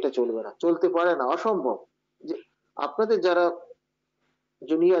 কোনোভাবেই এটা চলবে না, চলতে পারে না, অসম্ভব। যে আপনাদের যারা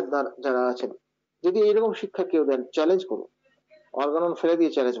জুনিয়র যারা আছেন, যদি এরকম শিক্ষা কেউ দেন, চ্যালেঞ্জ করুন, অর্গানন ফেলে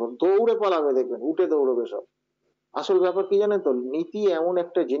দিয়ে চ্যালেঞ্জ করুন, দৌড়ে পালাবে, দেখবেন উঠে দৌড়বে সব। আসল ব্যাপার কি জানেন তো, নীতি এমন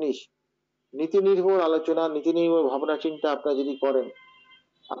একটা জিনিস, নীতি নির্ভর আলোচনা, নীতি নির্ভর ভাবনা চিন্তা আপনারা যদি করেন,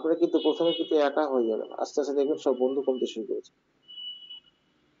 আপনারা কিন্তু প্রথমে কিন্তু একা হয়ে যাবেন, আস্তে আস্তে দেখবেন সব বন্ধু কমতে শুরু করেছে।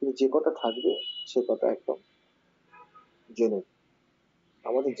 কিন্তু যে কটা থাকবে সে কটা একদম জেনুইন,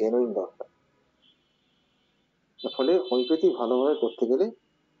 আমাদের জেনুইন দরকার। ফলে হোমিওপ্যাথি ভালোভাবে করতে গেলে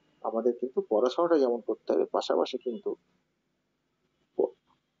আমাদের কিন্তু পড়াশোনাটা যেমন করতে হবে, পাশাপাশি কিন্তু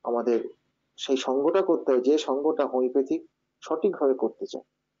আমাদের সেই সঙ্গটা করতে হবে, যে সঙ্গটা হোমিওপ্যাথিক সঠিকভাবে করতে চায়।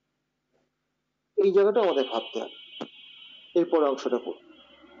 এই জায়গাটা আমাদের ভাবতে হবে। এরপর অংশটা পড়ুন।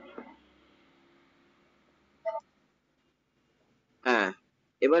 হ্যাঁ,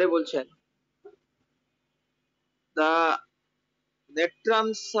 এবারে বলছেন, the natrum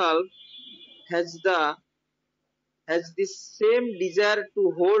salve has the same desire to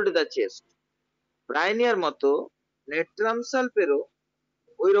hold the chest. ব্রাইনিয়ার মতো নেট্রাম সালফেরও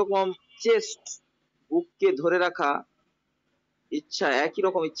ওই রকম চেস্ট, বুককে ধরে রাখা ইচ্ছা, একই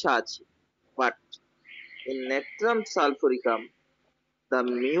রকম ইচ্ছা আছে। But in natrum sulphuricum the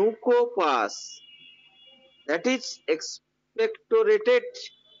mucopus that is expectorated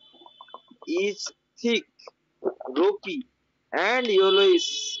is thick, ropey and yellowish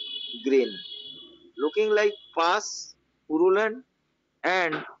green, looking like pus, purulent,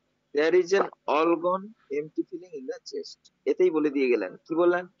 and there is an organ empty feeling in the chest. এতেই বলে দিয়ে গেলেন। কি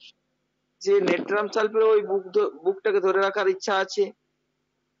বললেন? যে নেট্রাম সালফের ওই বুকটাকে ধরে রাখার ইচ্ছা আছে,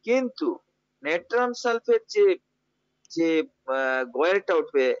 কিন্তু নেট্রাম সালফেট যে যে গয়েরটা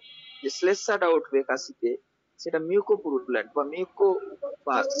উঠবে, যে শ্লেষ্মাটা উঠবে কাশিতে, সেটা মিউকোপুরুলেন্ট বা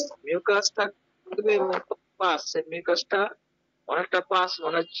মিউকোপাস, মিউকাসটা থাকবে এবং পাস, সেই মিউকাসটা অনেকটা পাস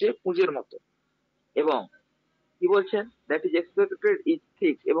মনে হচ্ছে পুঁজের মতো, এবং কি বলছেন that is expected is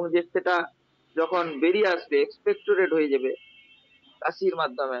thick, এবং যে সেটা যখন বেরিয়ে আসবে এক্সপেক্টেড হয়ে যাবে কাশির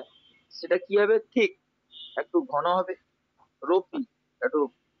মাধ্যমে, সেটা কি হবে, ঠিক একটু ঘন হবে, রোপি, একটু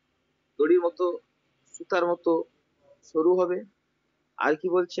দড়ির মতো, সুতার মতো সরু হবে। আর কি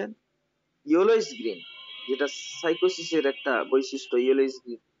বলছেন, ইয়েলোইশ গ্রিন, যেটা সাইকোসিসের একটা বৈশিষ্ট্য, ইয়েলোইশ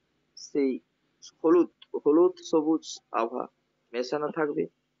গ্রিন, সেই হলুদ, হলুদ সবুজ আভা মেশানো থাকবে।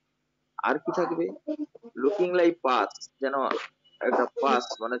 আর কি থাকবে, লুকিং লাইক পাস, যেন একটা পাস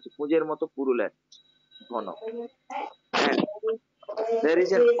মানে হচ্ছে পুঁজের মতো পুরুলেন ঘন। And there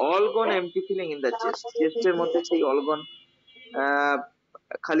is an organ empty feeling in the chest, চেস্টের মধ্যে সেই অর্গন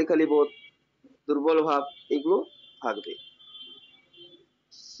খালি খালি বোধ, দুর্বল ভাব, এগুলো থাকবে।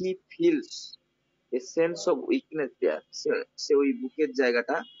 He feels a sense of weakness দেয়ার, সে ওই বুকের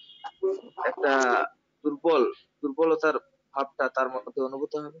জায়গাটা একটা দুর্বল, দুর্বলতার ভাবটা তার মধ্যে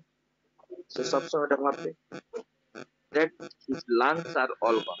অনুভূত হবে, সে সবসময় এটা ভাববে। That his lungs R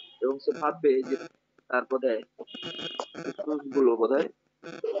all গন, এবং সে ভাববে যে তার বোধহয় ফুসফুস গুলো বোধহয়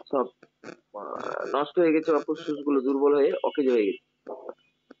সব নষ্ট হয়ে গেছে, বা ফুসফুস গুলো দুর্বল হয়ে অকেজ হয়ে গেছে।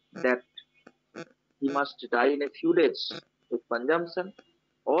 That he must die in a few days with consumption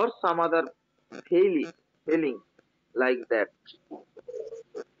or some other failing like that,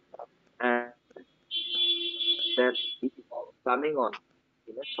 and that it is coming on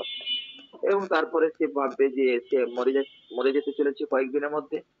in a short time. এবং তারপরে সে ভাববে যে সে মরে যেতে চলেছে কয়েকদিনের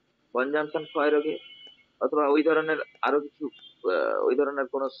মধ্যে কনজাম্পশন ক্ষয় রোগে, অথবা ওই ধরনের আরো কিছু ওই ধরনের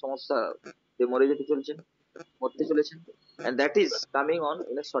কোন সমস্যা, যে মরে যেতে চলেছেন, মরতে চলেছেন, and that is coming on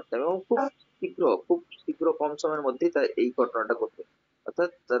in a short time, এবং খুব শীঘ্র কম সময়ের মধ্যেই তার এই ঘটনাটা ঘটবে, অর্থাৎ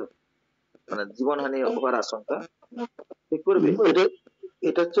তার মানে জীবনহানি হওয়ার আশঙ্কা সে করবে।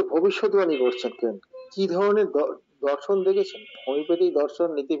 এটা হচ্ছে ভবিষ্যৎবাণী করছেন কেন, কি ধরনের দর্শন দেখেছেন, হোমিওপ্যাথিক দর্শন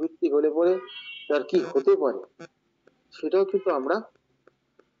নীতিভিত্তিক হলে পরে তার কি হতে পারে সেটাও কিন্তু আমরা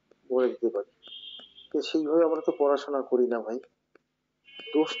বলে দিতে পারি। তো সেইভাবে আমরা তো পড়াশোনা করি না ভাই,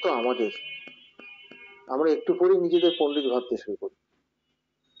 দোষ তো আমাদের, আমরা একটু পরেই নিজেদের পণ্ডিত ভাবতে শুরু করি।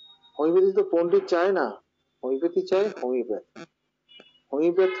 হোমিওপ্যাথি তো পণ্ডিত চায় না, হোমিওপ্যাথি চায় হোমিওপ্যাথ।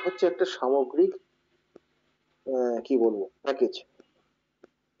 হোমিওপ্যাথ হচ্ছে একটা সামগ্রিক কি বলবো প্যাকেজ,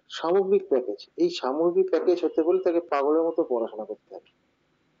 সামগ্রিক প্যাকেজ। এই সামগ্রিক প্যাকেজ হতে বলে তাকে পাগলের মতো পড়াশোনা করতে হবে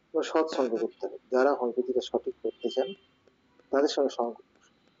বা সৎসঙ্গ করতে হবে। যারা হোমিওপ্যাথিটা সঠিক করতে চান তাদের সঙ্গে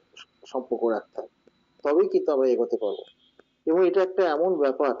সম্পর্ক রাখতে হবে, তবেই কিন্তু আমরা এগোতে পারবো। এবং এটা একটা এমন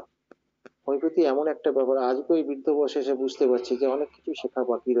ব্যাপার, হোমিওপ্যাথি এমন একটা ব্যাপার, আজকে ওই বৃদ্ধ বয়সে এসে বুঝতে পারছি যে অনেক কিছু শেখা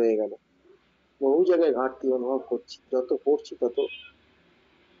বাকি রয়ে গেল, বহু জায়গায় ঘাটতি অনুভব করছি, যত পড়ছি তত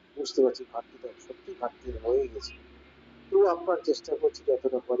বুঝতে পারছি ঘাটতিটা সত্যি ঘাটতি হয়ে গেছে। তো আপনার চেষ্টা করছি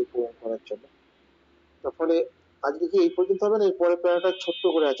যতটা পারি পূরণ করার জন্য। তার ফলে আজকে কি এই পর্যন্ত হবে না, এই পরের প্যারাটা ছোট্ট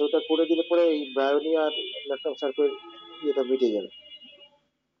করে আছে, ওটা করে দিলে পরে এই বায়োনি আর ল্যাকটাম সার্কেল এটা মিটে যাবে।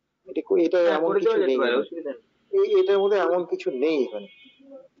 এটা এমন করে কিছু দেওয়া যেতে নেই, পারে, অসুবিধা নেই। এটার মধ্যে এমন কিছু নেই এখানে,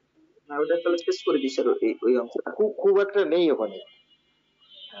 ওটা তাহলে শেষ করে দিস ওই অংশটা। খুব একটা নেই ওখানে।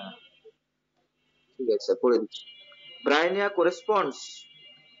 হ্যাঁ, ঠিক আছে, পড়ে দিচ্ছি। Brainia corresponds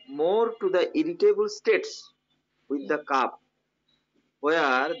more to the irritable states with the cup,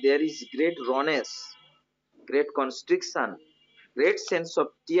 where there is great rawness, great constriction, great sense of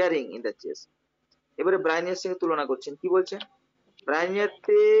tearing in the chest. এবারে ব্রাইনিয়ার সঙ্গে তুলনা করছেন, কি বলছেন,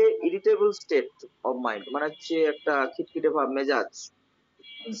 ব্রাইনিয়াতে ইরিটেবল স্টেট অফ মাইন্ড মানে হচ্ছে একটা খিটখিটে ভাব, মেজাজ,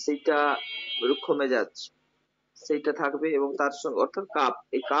 সেইটা রুক্ষ মেজাজ সেইটা থাকবে, এবং তার সঙ্গে অর্থাৎ কাপ,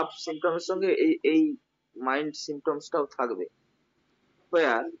 এই কাপ সিমটমের সঙ্গে এই মাইন্ড সিমটমসটাও থাকবে।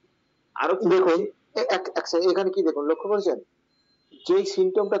 আরো কি দেখুন বলছে, এখানে কি দেখুন লক্ষ্য করেছেন, যেই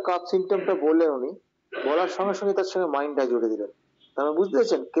সিমটমটা কাপ সিমটমটা বললেন উনি, বলার সঙ্গে সঙ্গে তার সঙ্গে মাইন্ডটা জুড়ে দিলেন। তারা বুঝতে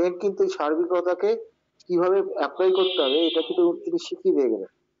পেরেছেন কেন কিন্তু এই সার্বিকতাকে কিভাবে অ্যাপ্লাই করতে হবে এটা কিন্তু তিনি শিখিয়ে দিয়ে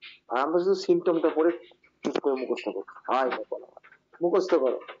গেলেন। আর আমরা শুধু সিমটমটা পড়ে ঠিক করে মুখস্থ করো, হাই বলো মুখস্থ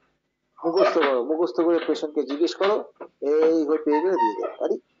করো, মুখস্থ করো, মুখস্থ করে পেশেন্টকে জিজ্ঞেস করো, এই হয়ে পেয়ে গেলে দিয়ে দেয়।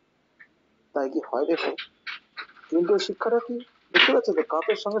 আরে তাই কি হয় দেখো, কিন্তু শিক্ষাটা কি বুঝতে পারছেন তো,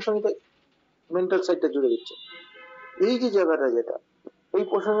 কাপের সঙ্গে সঙ্গে মেন্টাল সাইডটা জুড়ে দিচ্ছে। এই যে জায়গাটা যেটা, এই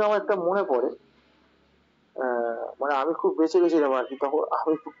প্রসঙ্গে আমার একটা মনে পড়ে, মানে আমি খুব বেঁচে গেছিলাম আর কি, তখন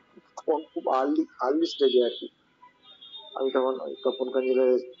আমি তখন খুব আর্লি স্টেজে আর কি, আমি তখন ওই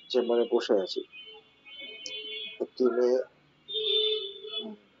তপনকাঞ্জিলের চেম্বারে বসে আছি, একটি মেয়ে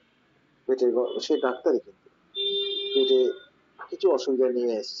পেটে, সে ডাক্তারই কিন্তু পেটে কিছু অসুবিধা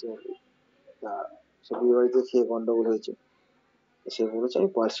নিয়ে এসছে আর কি। তা সে বিয়ে বাড়িতে খেয়ে গন্ডগোল হয়েছে, সে বলেছে আমি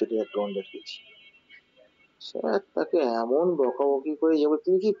পার্সিটি একটা অন্ডার দিয়েছি। স্যার তাকে এমন বকাবকি করে যাবে,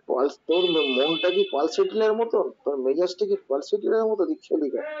 তুই কি পালস, তোর মনটা কি পালসেটিলার মতন, তোর মেজাজটা কি পালসেটিলার মতো দিচ্ছে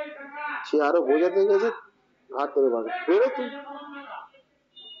লিখা। সে আরো বোঝাতে গেছে, হাত ধরে বাড়ি বেরো তুই।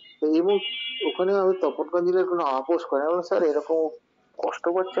 তো এবং ওখানে আমি তপনগঞ্জ জেলার কোনো আপোষ করে না, বললাম, স্যার এরকম কষ্ট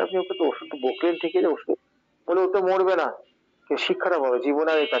পাচ্ছে, আপনি ওকে তো ওষুধ বকলেন ঠিক আছে, ওষুধ বলে ও তো মরবে না, কেউ শিক্ষাটা পাবে, জীবনে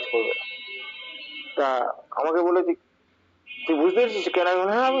আর এই কাজ করবে না। তা আমাকে বলে যে তুই বুঝতে পেরেছিস কেন, আমি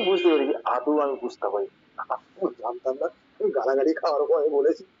বললাম, হ্যাঁ আমি বুঝতে পেরেছি। আদৌ আমি বুঝতে পারি, আমি জানতাম না। আমি গালাগালি খাওয়ার পরে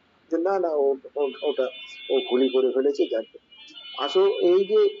বলেছি যে না না ওটা ও ভুলই করে ফেলেছে, যাকে আসলে এই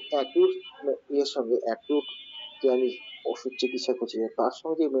যে অ্যাকিউট এর সঙ্গে অ্যাকিউট যে আমি ওষুধ চিকিৎসা করছি, তার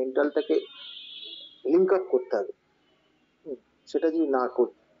সঙ্গে যে মেন্টালটাকে লিঙ্ক আপ করতে হবে। হুম, সেটা যদি না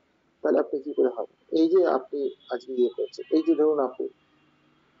করি তাহলে আপনি কি করে হবে। এই যে আপনি আজকে ইয়ে করছেন, এই যে ধরুন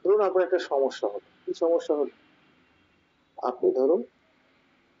আপনার একটা সমস্যা হলো, কি সমস্যা হলো, আপনি ধরুন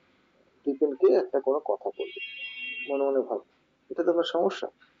দীপেনকে একটা কোনো কথা বলবেন, মনে মনে ভাববেন, এটা তো আপনার সমস্যা।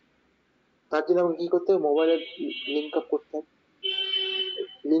 তার জন্য আমাকে কি করতে হবে, মোবাইলে লিঙ্ক আপ করতে হবে।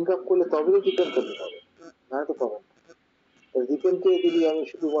 লিঙ্ক আপ করলে তবে তো দীপেনকে হবে, না তো পাবেন না। দীপেনকে যদি আমি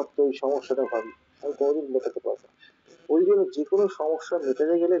শুধুমাত্র ওই সমস্যাটা ভাবি, আমি কোনোদিন মেটাতে পারবো না। ওই জন্য যে কোনো সমস্যা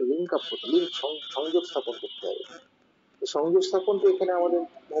মেটাতে গেলে লিঙ্ক আপ করতে, সংযোগ স্থাপন করতে হবে। এই সংযোগ স্থাপনটা এখানে আমাদের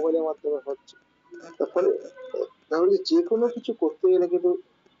মোবাইলের মাধ্যমে হচ্ছে। তার ফলে তাহলে যে কোনো কিছু করতে গেলে কিন্তু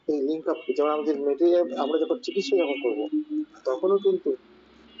এই লিঙ্ক আপ, যেমন আমাদের আমরা যখন চিকিৎসা যখন করবো, তখনও কিন্তু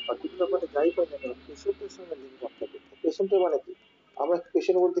পার্টিকুলার মানে যাই পাই না কেন, পেশেন্টের সঙ্গে লিঙ্ক আপ করতে। পেশেন্টের মানে কি, আমরা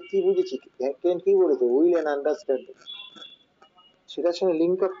পেশেন্ট বলতে কি বুঝেছি, কি বলেছে, উইল অ্যান্ড আন্ডারস্ট্যান্ডিং, সেটার সঙ্গে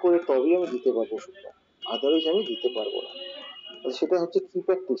লিঙ্ক আপ করে তবেই আমি দিতে পারবো ওষুধটা, আদারওয়াইজ আমি দিতে পারবো না। আর সেটা হচ্ছে কি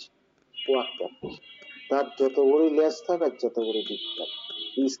প্র্যাকটিস, কোয়াক প্র্যাকটিস। তার যত বড় লেজ থাক আর যত বড় দিক থাক,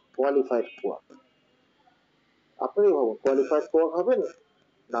 ইজ কোয়ালিফাইড কোয়াক। আপনারই ভাবুন, কোয়ালিফাইড কোয়াক হবেন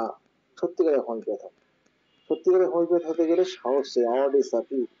না সত্যিকারের হোমিওপ্যাথ হবে। সত্যিকারের হোমিওপ্যাথ হতে গেলে সাহসে আওয়ার্ডে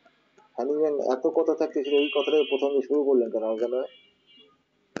সাপি হ্যানিম্যান এত কথা থাকতে শুধু ওই কথাটাই প্রথমে শুরু করলেন কেন জানো।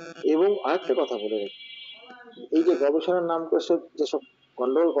 এবং আরেকটা কথা বলে রাখি, এই যে গবেষণার নাম করে যেসব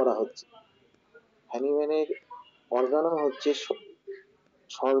গন্ডগোল করা হচ্ছে, হ্যানিম্যানের অর্গানন হচ্ছে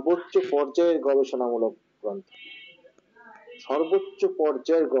সর্বোচ্চ পর্যায়ের গবেষণামূলক গ্রন্থ, সর্বোচ্চ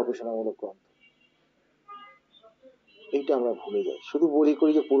পর্যায়ের গবেষণামূলক গ্রন্থ। এইটা আমরা ভুলে যাই, শুধু বলি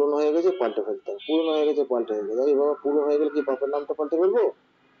করি যে পূরণ হয়ে গেছে পাল্টে ফেলতে হবে, পূরণ হয়ে গেছে পাল্টে হয়ে গেছে। এই বাবা, পূরণ হয়ে গেলে কি বাপের নামটা পাল্টে ফেলবো,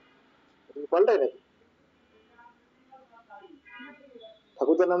 পাল্টায় নাকি,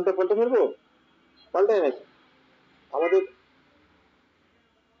 ঠাকুরদার নামটা পাল্টে ফেলবো, পাল্টায় নাকি। আমাদের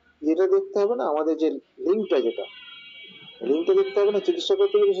যেটা দেখতে হবে না, আমাদের যে লিঙ্কটা, যেটা লিঙ্কটা দেখতে হবে না, চিকিৎসা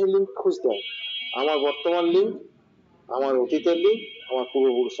করতে গেলে সেই লিঙ্ক খুঁজতে হবে। আমার বর্তমান লিঙ্ক, আমার অতীতের লিঙ্ক, আমার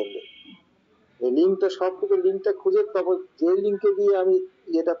পূর্বপুরুষের লিঙ্ক, এই লিঙ্কটা সবকিছু লিঙ্কটা খুঁজে, তারপর যে লিঙ্কে দিয়ে আমি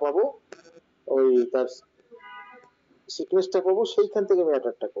ইয়েটা পাবো, ওই তার সিকনেসটা পাবো, সেইখান থেকে আমি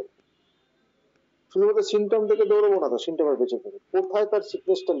অ্যাটাকটা করবো। শুধুমাত্র সিমটম থেকে দৌড়বো না, তো সিমটমের পেছনে থেকে কোথায় তার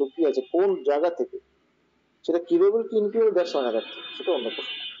সিকনেসটা লুকিয়ে আছে, কোন জায়গা থেকে, সেটা কিউরেবল কি ইনকিউরেবল, দ্যাটস অ্যানাদার থিং, সেটা অন্য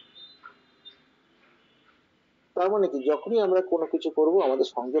প্রশ্ন। তার মানে কি, যখনই আমরা কোনো কিছু করব আমাদের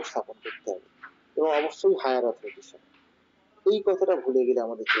সংযোগ স্থাপন করতে হবে, এবং অবশ্যই হায়ার অথরিটির সাথে। এই কথাটা ভুলে গেলে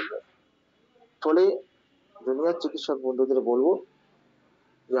আমাদের চলবে না। ফলে জুনিয়র চিকিৎসক বন্ধুদের বলবো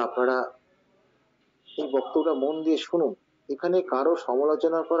যে আপনারা এই বক্তব্যটা মন দিয়ে শুনুন। এখানে কারো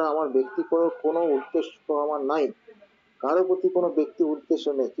সমালোচনা করা আমার ব্যক্তিগত কোনো উদ্দেশ্য আমার নাই, কারো প্রতি কোনো ব্যক্তি উদ্দেশ্য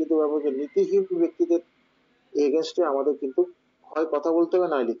নেই, কিন্তু ব্যাপার যে নীতিহীন ব্যক্তিদের এগেনস্টে আমাদের কিন্তু হয় কথা বলতে হবে,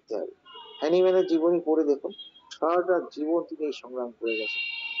 নয় লিখতে হবে। হ্যানিম্যানের জীবনী পড়ে দেখুন, সারাটা জীবন তিনি এই সংগ্রাম করে গেছেন,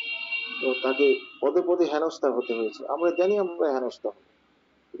 তো তাকে পদে পদে হেনস্থা হতে হয়েছে। আমরা জানি আমরা হেনস্থা হবো,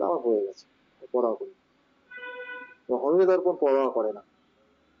 কিন্তু আমার হয়ে গেছে, পড়া করি। তো হোমিও দর্পণ পড়া করে না,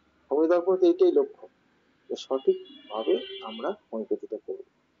 হোমিও দর্পণ তো এইটাই লক্ষ্য যে সঠিক ভাবে আমরা হোমিওপ্যাথিটা করব।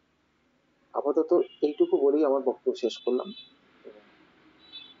 আপাতত এইটুকু বলেই আমার বক্তব্য শেষ করলাম, এবং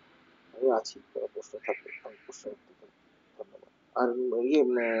আমি আছি, কোনো প্রশ্ন থাকলে আমি প্রশ্ন উত্তর দেব। ধন্যবাদ। আর ইয়ে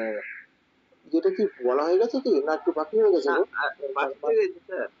যেটা কি বলা হয়ে গেছে কি, না একটু বাকি হয়ে গেছে না, গো? বাকি হয়ে গেছে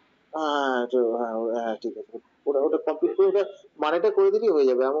স্যার। হ্যাঁ ঠিক আছে, ওটা ওটা কমপ্লিট করে ওটা মানেটা করে দিলেই হয়ে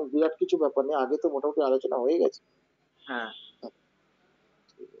যাবে, এমন বিরাট কিছু ব্যাপার নেই, আগে তো মোটামুটি আলোচনা হয়ে গেছে। হ্যাঁ,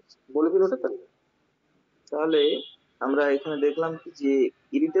 ঠিক আছে, বলে দিন ওটা তাহলে। তাহলে আমরা এখানে দেখলাম কি যে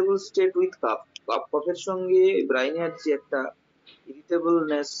irritable state with cup, cup কফের সঙ্গে ব্রাইনিয়ার যে একটা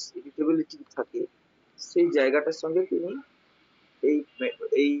ইরিটেবিলিটি থাকে, সেই জায়গাটার সঙ্গে তিনি এই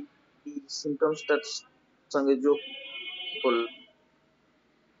এই সিমটমসটার সঙ্গে যোগ করলেন।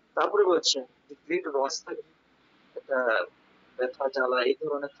 তারপরে বলছে যে গ্রেট রস থাকবে, একটা ব্যথা জ্বালা এই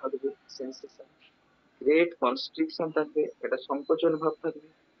ধরনের থাকবে সেন্সেশন, গ্রেট কনস্ট্রিকশন থাকবে, একটা সংকোচন ভাব থাকবে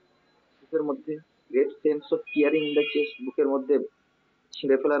বুকের মধ্যে, great sense of tearing in the chest, বুকের মধ্যে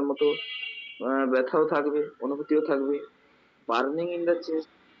ছিঁড়ে ফেলার মতো ব্যথাও থাকবে, অনুভূতিও থাকবে। বার্নিং ইন দ্য চেস্ট,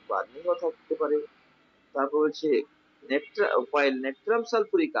 বার্নিংও থাকতে পারে। তারপর হচ্ছে নেট্রাম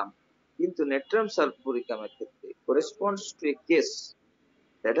সালফুরিকাম, কিন্তু নেট্রাম সালফুরিকামের ক্ষেত্রে corresponds to a case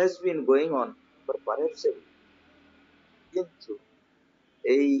that has been going on for perhaps a week। কিন্তু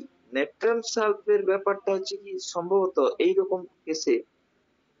এই নেট্রাম সালফের ব্যাপারটা হচ্ছে কি, সম্ভবত এইরকম কেসে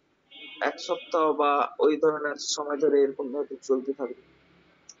 1 সপ্তাহ বা ওই ধরনের সময় ধরে এরকম ভাবে চলতে থাকবে।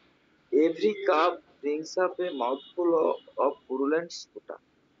 Every cup brings up A মাউথফুল of purulent স্পুটা,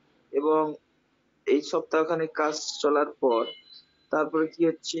 এবং এই সপ্তাহখানেক কাজ চলার পর তারপরে কি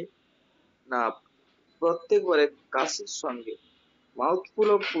হচ্ছে না, প্রত্যেকবারে কাশির সঙ্গে মাউথফুল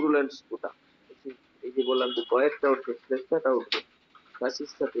অফ পুরুলেন্ট স্পুটা, এই যে বললাম যে কয়েকটা উঠবে, শ্লেষ্মাটা উঠবে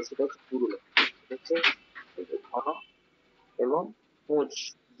কাশির সাথে, সেটা হচ্ছে পুরুলেন্ট, হচ্ছে এই যে ঘন এবং পুঁজ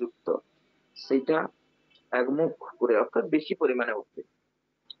যুক্ত, সেইটা একমুখ করে অর্থাৎ বেশি পরিমাণে উঠবে।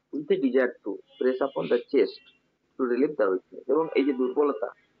 With a desire to press upon the chest two relieve the weakness, এবং এই যে দুর্বলতা,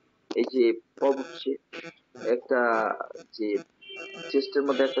 এই যে পব উঠছে, একটা যে চেস্টের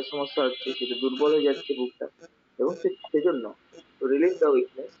মধ্যে একটা সমস্যা হচ্ছে, সেটা দুর্বল হয়ে যাচ্ছে বুকটা, এবং সেজন্য রিলিভ দ্য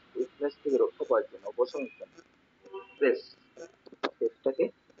উইকনেস, উইকনেস থেকে রক্ষা পাওয়ার জন্য, অবসরের জন্য প্রেস, চেস্টটাকে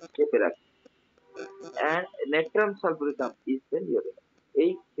চেপে রাখে। And natrum সালফুরিকাম is then urine,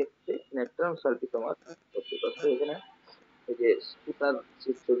 এই ক্ষেত্রে নেট্রাম সালফিকামার ক্ষতিগ্রস্ত। এখানে এই যে স্পুটার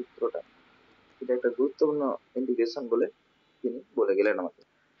যে চরিত্রটা, এটা একটা গুরুত্বপূর্ণ ইন্ডিকেশন বলে তিনি বলে গেলেন আমাকে।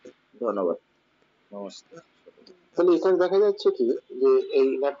 ধন্যবাদ, নমস্কার। তাহলে এখানে দেখা যাচ্ছে কি যে এই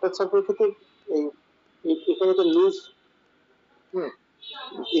ল্যাকটাস সালফের ক্ষেত্রে এই এখানে তো লুজ,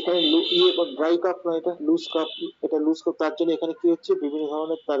 এখানে ইয়ে ড্রাই কাপ না, এটা লুজ কাপ, এটা লুজ কাপ, তার জন্য এখানে কি হচ্ছে বিভিন্ন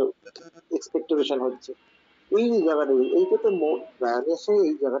ধরনের তার এক্সপেক্টেশন হচ্ছে। এই যে জায়গাটা, এইটা তো ব্যায়ামের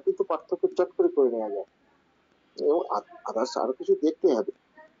এই জায়গাটি তো পার্থক্য চট করে নেওয়া যায়, এবং আদার্স আরো কিছু দেখতে হবে।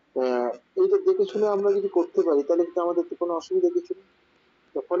 এইটা দেখে শুনে আমরা যদি করতে পারি তাহলে কিন্তু আমাদের তো কোনো অসুবিধা কিছু নেই।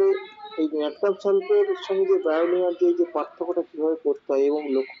 তো ফলে এই ন্যাট্রাম সালফের সঙ্গে যে বায়োনিয়ার যে পার্থক্যটা কিভাবে করতে হয়, এবং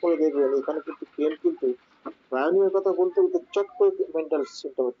লক্ষ্য করে দেখবেন এখানে কিন্তু কেন কিন্তু বায়োনিয়ার কথা বলতে বলতে চট করে মেন্টাল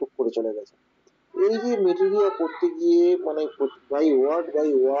সিমটমে টুক করে চলে গেছে। এই যে মেটেরিয়াল করতে গিয়ে মানে বাই ওয়ার্ড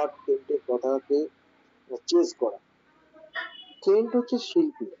কেন্টের কথাকে চেস করা, কেন্ট হচ্ছে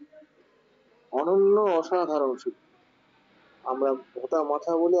শিল্পী, অনন্য অসাধারণ শিল্পী। আমরা ভোতা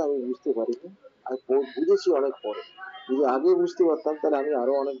মাথা বলে আমি বুঝতে পারিনি, আমি বুঝেছি অনেক পরে। যদি আগে বুঝতে পারতাম তাহলে আমি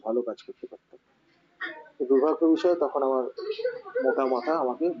আরো অনেক ভালো কাজ করতে পারতাম। দুর্ভাগ্য বিষয় তখন আমার মোটা মাথা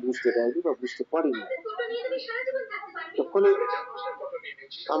আমাকে বুঝতে দেয়নি বা বুঝতে পারিনি। ফলে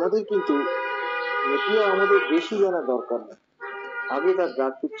আমাদের কিন্তু মেটিয়া আমাদের বেশি জানা দরকার নেই, আগে তার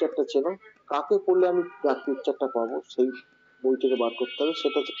ডার্ক পিকচারটা চেনো, কাকে পড়লে আমি ডার্ক পিকচারটা পাবো সেই বই থেকে বার করতে হবে,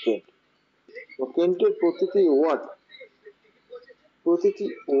 সেটা হচ্ছে কেন্ট। কেন্টের প্রতিটি ওয়ার্ড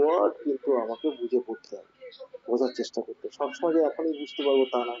কিন্তু আমাকে বুঝে পড়তে হবে, বোঝার চেষ্টা করতে। সবসময় যে এখনই বুঝতে পারবো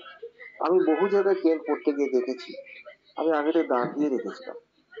তা নয়। আমি বহু জায়গায় কেন্ট পড়তে গিয়ে দেখেছি আমি আগেটা দাগ দিয়ে রেখেছিলাম,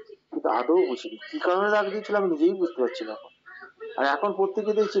 কিন্তু আদৌ বুঝিনি কি কারণে দাগ দিয়েছিলাম, আমি নিজেই বুঝতে পারছি না এখন। আর এখন পড়তে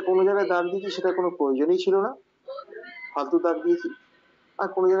গিয়ে দেখছি কোনো জায়গায় দাগ দিয়েছি সেটা কোনো প্রয়োজনই ছিল না, ফালতু দাগ দিয়েছি। আর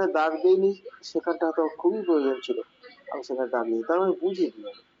কোনো জায়গায় দাগ দেয়নি, সেখানটা হয়তো খুবই প্রয়োজন ছিল, আমি সেখানে দাগ দিই, তার মানে বুঝিয়ে দিই।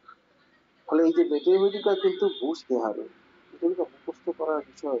 ফলে এই যে ম্যাথমেটিক্যাল কিন্তু বুঝতে হবে, এটা মুখস্থ করার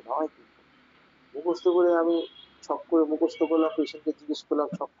বিষয় নয়। কিন্তু মুখস্থ করে আমি ছক করে মুখস্থ করলাম, পেশেন্টকে জিজ্ঞেস করলাম,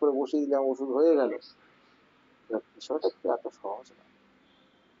 ছক করে বসিয়ে দিলাম, ওষুধ হয়ে গেল, বিষয়টা কিন্তু এত সহজ না।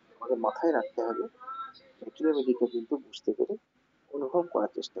 আমাদের মাথায় রাখতে হবে ম্যাথমেটিক্যাল কিন্তু বুঝতে পেরে অনুভব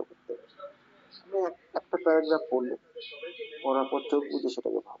করার চেষ্টা করতে হবে। আমি একটা প্যারাগ্রাফ পড়লে পড়ার পর চোখ বুঝে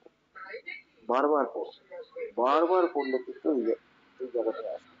সেটাকে ভাবো, বারবার পড়ো, বারবার পড়লে কিন্তু এই জায়গাটা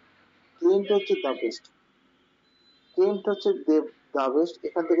আসবে। কেন্ট হচ্ছে দ্য বেস্ট, কেন্ট হচ্ছে দ্য বেস্ট।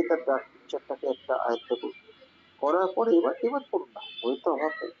 এখান থেকে তার ডার্ক পিকচারটাকে একটা আয়ত্ত করুন, করার পরে এবার পড়ুন না, বই তো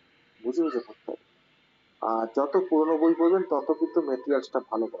অভাব নেই, বুঝে বুঝে পড়তে হবে। আর যত পুরোনো বই পড়বেন তত কিন্তু মেটেরিয়ালসটা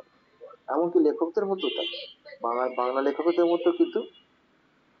ভালো পাবেন। এমনকি লেখকদের মধ্যেও তাই, বাংলা লেখকদের মধ্যেও কিন্তু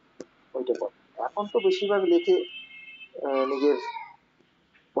ওইটা পাবেন। এখন তো বেশিরভাগ লেখে নিজের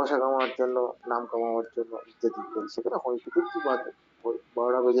পয়সা কামানোর জন্য, নাম কামানোর জন্য ইত্যাদি ইত্যাদি, সেখানে হোমিওপ্যাথির কি বাদ,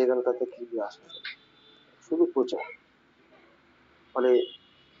 12টা বেজে গেল তাতে কি আসে, শুধু প্রচার। ফলে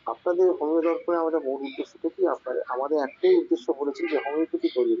আপনাদের হোমিও দর্পণে আমাদের মূল উদ্দেশ্যটা কি, আমাদের একটাই উদ্দেশ্য বলেছি যে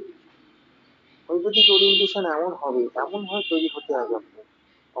হোমিওপ্যাথিক ওরিয়েন্টেশন। হোমিওপ্যাথিক ওরিয়েন্টেশন এমন হয় তৈরি হতে হবে আপনার।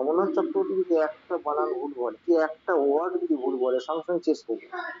 অমরনাথ চক্রবর্তী যদি একটা বানান ভুল বলে, কি একটা ওয়ার্ড যদি ভুল বলে, সঙ্গে সঙ্গে চেস করবে,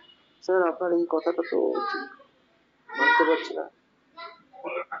 স্যার আপনার এই কথাটা তো ঠিক, মানতে পারছি না,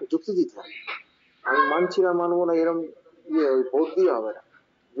 যুক্তি দিতে হবে। আমি মানছি না, মানবো না, এরকম ওই ভোট দিয়ে হবে না,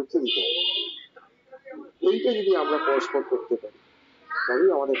 যুক্তি দিতে হবে। এইটা যদি আমরা পরস্পর করতে পারি তবেই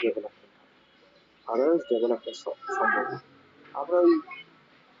আমাদের ডেভেলপমেন্ট, আদারওয়াইজ ডেভেলপমেন্ট সম্ভব না। আমরা ওই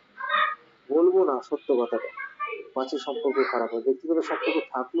বলবো না সত্য কথাটা, পাঁচের সম্পর্ক খারাপ হয়, ব্যক্তিগত সম্পর্ক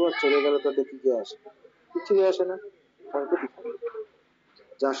থাকলেও আর চলে গেলে তাদের কি যায় আসে? কিছু যায় আসে না, সংকটই থাকে।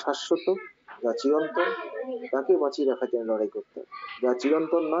 যা শাশ্বত, যা চিরন্তন, তাকে বাঁচিয়ে রাখার জন্য লড়াই করতে হবে। যা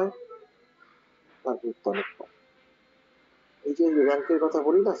চিরন্তন নয় তার গুরুত্ব অনেক কম। এই যে র্যাঙ্কের কথা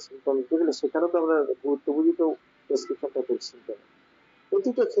বলি না, সিম্পল যেগুলো, সেখানেও তো আমরা গুরুত্ব বুঝি তো প্রেসক্রিপশনটা করছি কেন।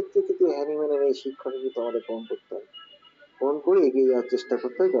 প্রতিটা ক্ষেত্রে কিন্তু হ্যানিম্যানের এই শিক্ষাটা কিন্তু আমাদের গ্রহণ করতে হবে, গ্রহণ করে এগিয়ে যাওয়ার চেষ্টা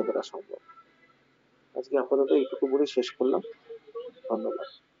করতে হয় যতটা সম্ভব। আজকে আপাতত এইটুকু বলে শেষ করলাম। ধন্যবাদ।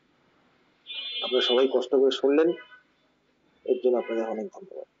 আপনারা সবাই কষ্ট করে শুনলেন, এর জন্য আপনাদের অনেক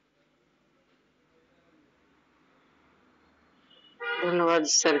ধন্যবাদ। ধন্যবাদ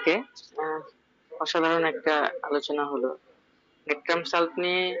স্যারকে। অসাধারণ একটা আলোচনা হলো। নেকটাম সাল্ট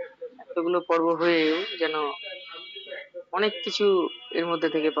নিয়ে এতগুলো পর্ব হয়েও যেন অনেক কিছু এর মধ্যে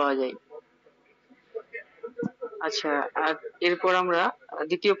থেকে পাওয়া যায়। আচ্ছা, আর এরপর আমরা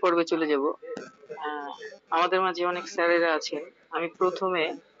দ্বিতীয় পর্বে চলে যাব। আমাদের মাঝে অনেক স্যারেরা আছেন। আমি প্রথমে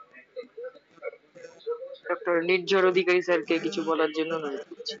ডক্টর নির্ঝর অধিকারী স্যারকে কিছু বলার জন্য অনুরোধ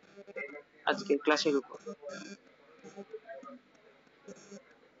করছি আজকের ক্লাসের উপর।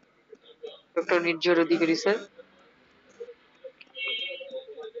 ডক্টর নির্ঝর অধিকারী স্যার।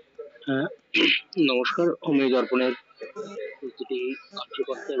 হ্যাঁ, নমস্কার। হোমিও দর্পণের প্রতিটি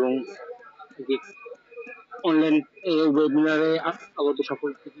কার্যকর্তা এবং অনলাইন ওয়েবিনারে আগত সকল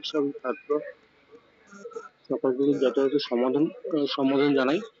চিকিৎসক ছাত্র সকলকে যথাযথ সম্বোধন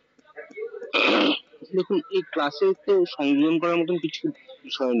জানাই। দেখুন, এই ক্লাসে তো সংযোজন করার মতন কিছু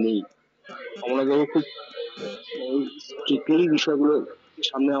বিষয় নেই। আমরা যখন খুব স্ট্রিক্টলি বিষয়গুলো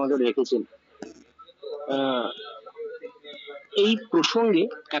সামনে আমাদের রেখেছেন। এই প্রসঙ্গে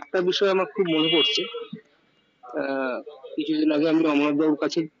একটা বিষয় আমার খুব মনে পড়ছে। কিছুদিন আগে আমি অমরনাথ বাবুর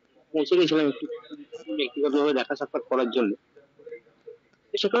কাছে পৌঁছে গেছিলাম একটু ব্যক্তিগতভাবে দেখা সাক্ষাৎ করার জন্য।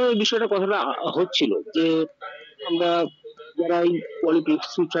 সেখানে এই বিষয়টা কথাটা হচ্ছিল যে আমরা যারা এই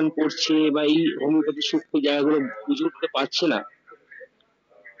পলিপ্রেসক্রিপশন করছে বা এই হোমিওপ্যাথি সূক্ষ্ম জায়গাগুলো বুঝে উঠতে পারছে না,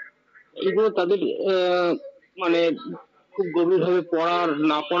 এগুলো তাদের মানে খুব গভীরভাবে পড়ার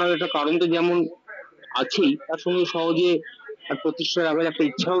না পড়ার একটা কারণ তো যেমন আছেই, তার সঙ্গে সহজে প্রতিষ্ঠা লাভের একটা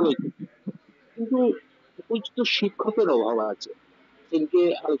ইচ্ছাও রয়েছে, কিন্তু উপযুক্ত শিক্ষকের অভাব আছে। সেদিকে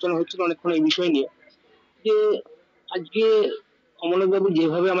আলোচনা হচ্ছিল অনেকক্ষণ এই বিষয় নিয়ে, যে আজকে অমরনাথবাবু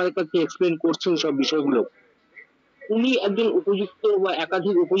যেভাবে আমাদের কাছে এক্সপ্লেন করছেন সব বিষয়গুলো, উনি একজন উপযুক্ত বা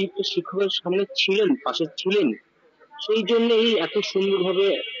একাধিক উপযুক্ত শিক্ষকের সামনে ছিলেন, পাশে ছিলেন, সেই জন্য এই এত সুন্দরভাবে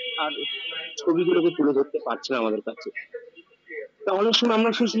আর ছবিগুলোকে তুলে ধরতে পারছেন আমাদের কাছে। তা অনেক সময়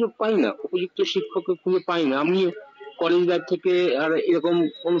আমরা সেই সুযোগ পাই না, উপযুক্ত শিক্ষককে খুঁজে পাই না। আমি কলেজ লাইফ থেকে আর এরকম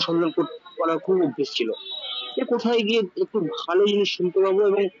অনুসন্ধান করার খুব অভ্যেস ছিল যে কোথায় গিয়ে একটু ভালো জিনিস শুনতে পাবো,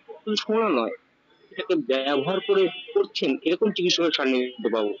 এবং শুধু শোনা নয়, এটাকে ব্যবহার করে করছেন এরকম চিকিৎসকের সান্নিধ্য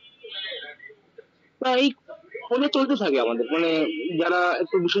পাবো। তা এই খোঁজা চলতে থাকে আমাদের, মানে যারা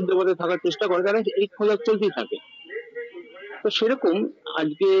একটু বিশুদ্ধ পথে থাকার চেষ্টা করে তারা এই খোঁজা চলতেই থাকে। তো সেরকম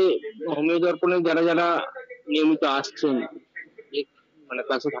আজকে হোমিও দর্পণে যারা যারা নিয়মিত আসছেন, মানে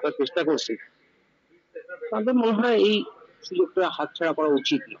ক্লাসে থাকার চেষ্টা করছেন, তাদের মনে হয় এই সুযোগটা হাতছাড়া করা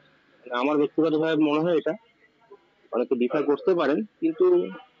উচিত না। মানে আমার ব্যক্তিগতভাবে মনে হয় এটা, অনেকে ডিফার করতে পারেন, কিন্তু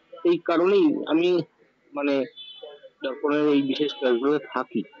এই কারণেই আমি মানে দর্পণের এই বিশেষ ক্লাসগুলোতে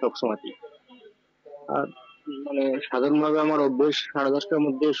থাকি সবসময়। আর মানে সাধারণভাবে আমার অভ্যেস 10:30টার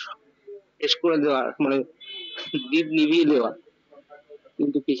মধ্যে শেষ করে দেওয়া, মানে দীপ নিভিয়ে দেওয়া,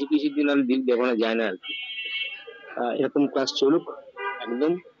 কিন্তু কিছু কিছু দিন আর দীপ দেখানো যায় না আর কি। এরকম ক্লাস চলুক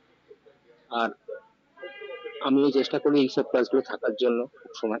একদম। আর আমিও চেষ্টা করি এইসব ক্লাসগুলো থাকার জন্য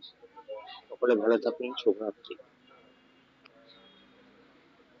সব সময়। সকলে ভালো থাকুন, শুভরাত্রি।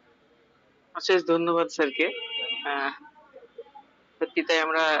 অশেষ ধন্যবাদ স্যারকে। সত্যি তাই,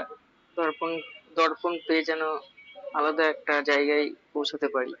 আমরা দর্পণ দর্পণ পেয়ে যেন আলাদা একটা জায়গায় পৌঁছাতে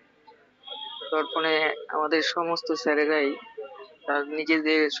পারি। দর্পণে আমাদের সমস্ত স্যারেরাই তার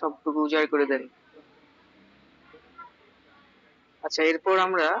নিজেদের সবটুকু উজাড় করে দেন। আচ্ছা, এরপর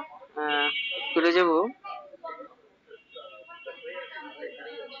আমরা চলে যাব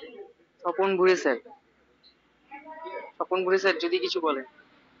স্বপন ভুঁড়ি স্যার। স্বপন ভুঁড়ি স্যার যদি কিছু বলেন।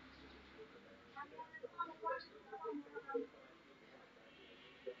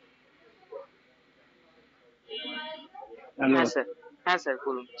 হ্যাঁ স্যার, হ্যাঁ স্যার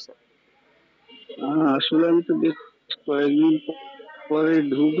বলুন স্যার। আসলে আমি তো বেশ কয়েকদিন পরে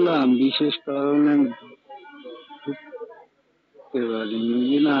ঢুকলাম, বিশেষ কারণে ঢুকতে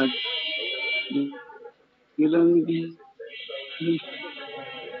পারিনি না। গেলাম কিছু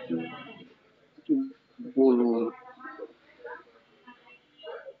বলবো,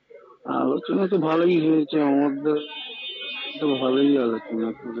 আলোচনা তো ভালোই হয়েছে, আমাদের তো ভালোই আলোচনা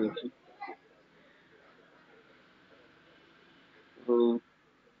করেছে। তো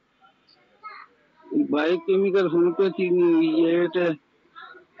এই বায়োকেমিক্যাল হোমিওপ্যাথি নিয়ে এই জায়গাটা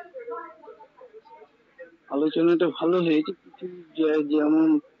আলোচনাটা ভালো হয়েছে। কিছু যেমন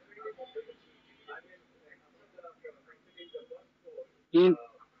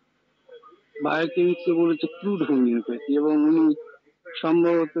বায়োকেমিককে বলেছে ক্রুড হোমিওপ্যাথি, এবং উনি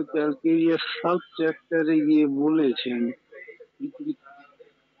সম্ভবত ক্যালকেরিয়ার সাউথ চ্যাপ্টারে গিয়ে বলেছেন।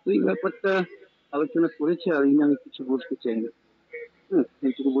 তো এই ব্যাপারটা আলোচনা করেছে, আর এই নিয়ে আমি কিছু বলতে চাই না। হ্যাঁ,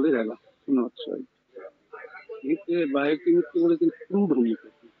 এইটুকু বলে রাখলাম। ধন্যবাদ সবাই। এতে বায়োকেমিককে বলেছেন ক্রুড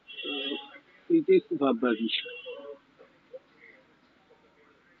হোমিওপ্যাথি, এইটাই একটু ভাববার বিষয়।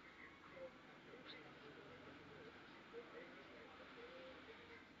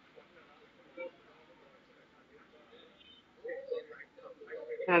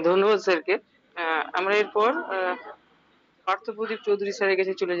 হ্যাঁ, ধন্যবাদ স্যারকে। আমরা এরপর পার্থপ্রদীপ চৌধুরী স্যারের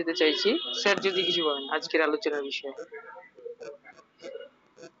কাছে চলে যেতে চাইছি। স্যার যদি কিছু বলেন আজকের আলোচনার বিষয়ে।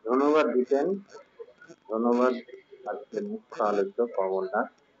 ধন্যবাদ দিতেন, ধন্যবাদ আজকের মুখ্য আলোচক অমরনাথ,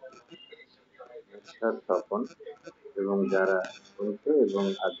 মিস্টার তপন এবং যারা শুনছে এবং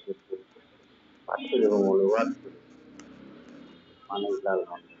আজকের পাঠের এবং অনুবাদ মানিকলাল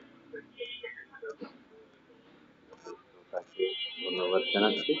মন্ডল, তাকে ধন্যবাদ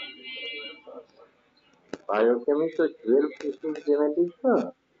জানাচ্ছি। বায়োকেমিস্ট্রি 12 পৃষ্ঠের জেনেটিক্স তো,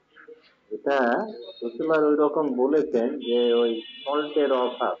 এটা সুকুমার ওই রকম বলেছেন যে ওই সল্টের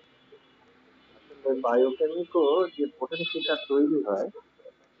অভাব। আসলে বায়োকেমিকও যে পটেন্সিটা তৈরি হয়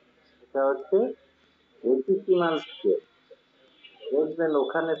সেটা হচ্ছে ডেসিসিমাল স্কেল। দেখবেন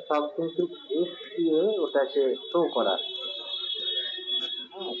ওখানে সব কিন্তু এস দিয়ে ওটাকে শো করা,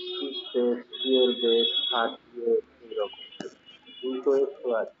 হ্যাঁ, সিক্স বেস, টুয়েলভ বেস, 38 এইরকম দুটো এস তো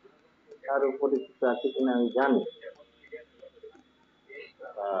আছে। তার উপরে কিছু আছে কিনা আমি জানি।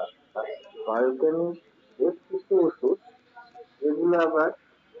 বায়োকেমিক বেশ কিছু ওষুধ যেগুলো আবার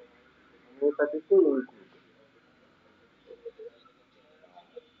হোমিওপ্যাথিতে ইনক্লুড,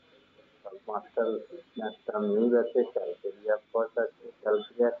 মাস্টার ওষুধ, ন্যাস্টার মিউজ আছে, ক্যালকেরিয়া ফস আছে,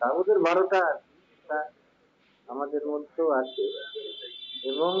 ক্যালকেরিয়া কাগজের 12টা আছে, তা আমাদের মধ্যেও আছে।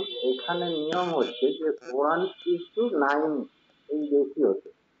 এবং এখানে নিয়ম হচ্ছে যে 1:9 এই বেশি হচ্ছে,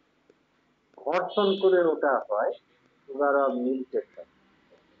 ঘর্ষণ করে ওটা হয় সুগার অফ মিল্কের সাথে।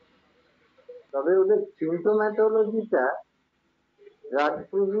 তবে ওদের সিমটোম্যাটোলজিটা ড্রাগ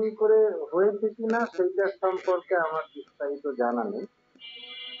প্রুভিং করে হয়েছে কিনা সেইটা সম্পর্কে আমার বিস্তারিত জানা নেই।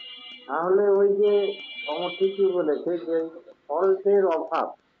 তাহলে ওই যে ঠিকই বলেছে যে সল্টের অভাব,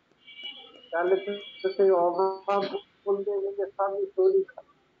 তাহলে তো সেই অভাব বলতে গেলে সবই তৈরি,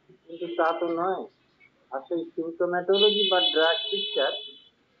 কিন্তু তা তো নয়। আর সেই সিমটোম্যাটোলজি বা ড্রাগ পিকচার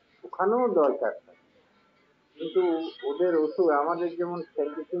ওখানেও দরকার থাকে। কিন্তু ওদের ওষুধ আমাদের যেমন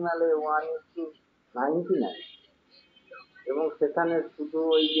সেন্টিসিমালে 1:99, এবং সেখানে শুধু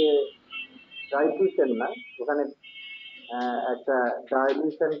ওই যে ডাইলুশন না, ওখানে একটা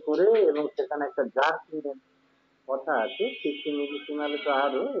ডাইলুশন করে এবং সেখানে একটা জার্কিনের কথা আছে। 50 মিলিসিমালে তো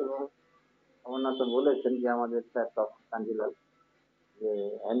আরো, এবং অমরনাথ বলেছেন যে আমাদের স্যার তপন কাঞ্জিলাল যে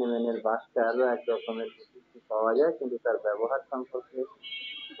অ্যানিমেনের বাসটা আরো এক রকমের প্রযুক্তি পাওয়া যায়, কিন্তু তার ব্যবহার সম্পর্কে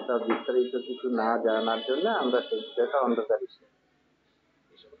তার বিস্তারিত কিছু না জানার জন্য আমরা সেই বিষয়টা অন্ধকারী।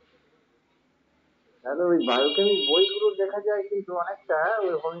 তাহলে ওই বায়োকেমিক বইগুলো দেখা যায় কিন্তু অনেকটা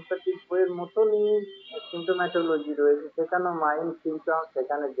ওই হোমিওপ্যাথিক বইয়ের মতনই সিমটোম্যাটোলজি রয়েছে, সেখানে মাইল্ড সিমটম,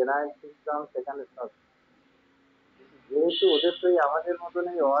 সেখানে জেনারেল সিমটম, সেখানে সব। যেহেতু ওদের তো আমাদের মতন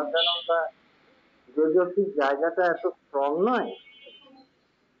এই অর্গানম বা ফিলোজফির জায়গাটা এত স্ট্রং নয়,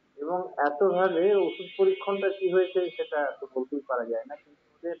 এবং এত ভাবে ওষুধ পরীক্ষণটা কি হয়েছে সেটা তো বলতেই পারা যায় না, কিন্তু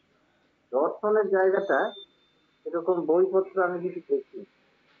ওদের দর্শনের জায়গাটা এরকম বইপত্র আমি কিছু দেখি।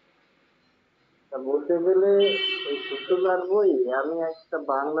 তা বলতে গেলে ওই শুক্রবার বই, আমি একটা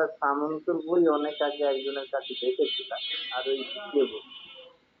বাংলা সামন্তর বই অনেক আগে একজনের কাছে দেখেছিলাম। আর ওই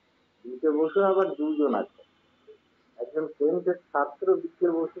বিকে বসু আবার দুজন আছে, একজন কেন্দ্রের ছাত্র বিকে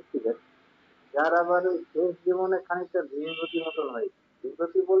বসু ছিলেন, যার আবার ওই শেষ জীবনে খানিকটা ধীরগতি মতন হয়েছে।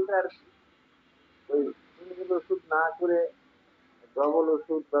 ধীরগতি বলতে আর কি, ওই সিঙ্গেল ওষুধ না করে ডবল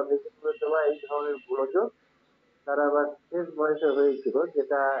ওষুধ বা বেশি করে দেওয়া এই ধরনের প্রয়োজন তার আবার শেষ বয়সে হয়েছিল,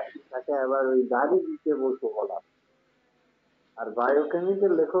 যেটা তাকে আবার ওই গাড়ি দিতে বসু বলা। আর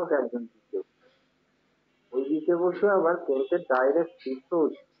বায়োকেমিকের লেখক একজন দিতে, ওই দিতে বসু আবার কেন্টের ডাইরেক্ট শিষ্য।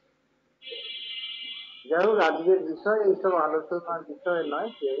 যাই হোক, আজকের বিষয় এইসব আলোচনার বিষয় নয়,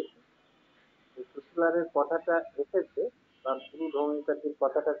 যে শুক্লারের কথাটা এসেছে বা ক্রুড হোমিওপ্যাথির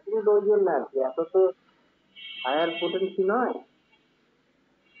কথাটা ক্রুড ওই জন্য আর কি, এত তো হায়ার পোটেন্সি নয়,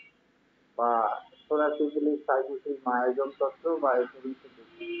 বা সোরাসিবিলি সাইকোসিস মায়োজম তত্ত্ব বা এসব কিছু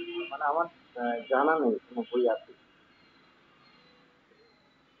দেখি। মানে আমার জানা নেই কোনো বই আছে।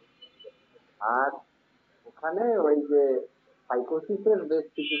 আর ওখানে ওই যে সাইকোসিসের বেশ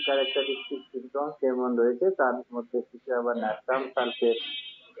কিছু ক্যারেক্টারিস্টিক সিমটমস যেমন রয়েছে, তার মধ্যে কিছু আবার ন্যাট্রাম সালফেট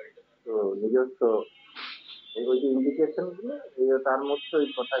তো নিজস্ব ওই যে ইন্ডিকেশন গুলো তার মধ্যে ওই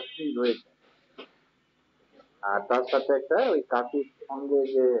কথাগুলি রয়েছে। আর তার সাথে একটা ওই কাশির সঙ্গে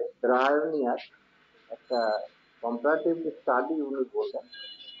যে ব্রায়োনিয়ার একটা কম্পারেটিভ স্টাডি উনি বললেন।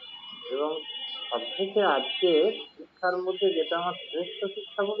 এবং সবথেকে আজকে শিক্ষার মধ্যে যেটা আমার শ্রেষ্ঠ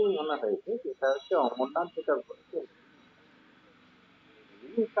শিক্ষা বলেই মনে হয়েছে, সেটা হচ্ছে অমরনাথ যেটা বলেছেন,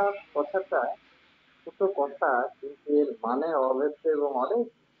 তার কথাটা ছোট কথা, কিন্তু এর মানে অভেদ্য এবং অনেক।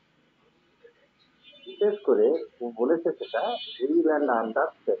 বিশেষ করে ও বলেছে সেটা উইল অ্যান্ড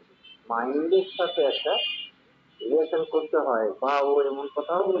আন্ডারস্ট্যান্ডিং, মাইন্ডের সাথে একটা রিলেশন করতে হয়। বা ও এমন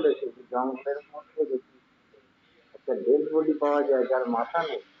কথাও বলেছে যে জঙ্গলের মধ্যে যদি একটা ডেড বডি পাওয়া যায় যার মাথা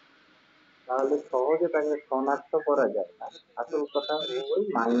নেই, তাহলে সহজে তাকে শনাক্ত করা যায় না। আসল কথা ওই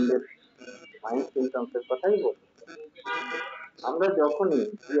মাইন্ড সিমটমস এর কথাই বলছে। আমরা যখনই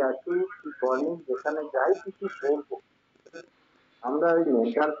কি আসু কি কর্নিং যেখানে যাই কিছু বলবো, আমরা ওই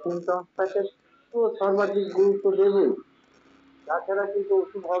মেন্টাল সিমটমসটাকে তো সর্বাধিক গুরুত্ব দেবই, তাছাড়া কিন্তু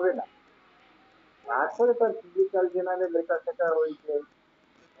ওষুধ হবে না। তারপরে তার ফিজিক্যাল জেনারেল এটা সেটা ওই যে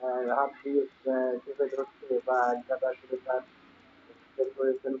হাত দিয়ে চেপে ধরছে বা এক জায়গা করে তার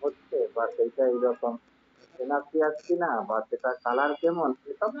ডেকোরেশন হচ্ছে, বা সেইটা এইরকম এনার্জি আসছে না, বা সেটা কালার কেমন,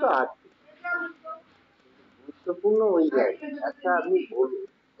 এসব তো আছে। গুরুত্বপূর্ণ ওই জায়গায় আচ্ছা আপনি বলুন,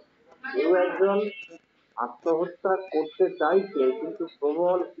 কেউ একজন আত্মহত্যা করতে চাইছে, কিন্তু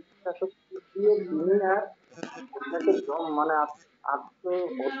প্রবল ইচ্ছা শক্তি দিয়ে তিনি আর ওটাকে মানে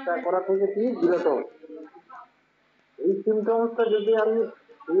আত্মহত্যা করা থেকে তিনি বিরত হচ্ছেন। এই সিমটমসটা যদি আপনি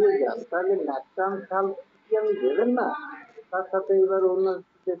পেয়ে যান, তাহলে ন্যাট্রাম সাল কি আপনি দেবেন না? তার সাথে এবার অন্য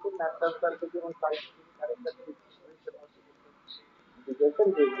দেখুন ন্যাট্রাম সালকে যেমন ইন্ডিকেশন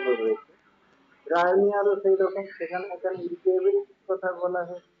যেগুলো রয়েছে, রায়নিয়ারও সেই রকম, সেখানে এখানে ইরিটেবিলিটির কথা বলা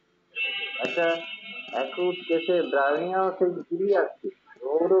হয়। একটা অ্যাকুট কেসে ব্রায়োনিয়াও সেই ফিরিয়ে আসছে,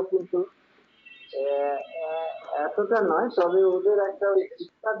 ওরও কিন্তু এতটা নয়, তবে ওদের একটা ওই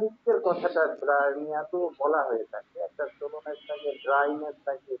শিক্ষাদিত্যের কথাটা ব্রায়োনিয়া তো বলা হয়ে থাকে, একটা চলনের থাকে, ড্রাইনেস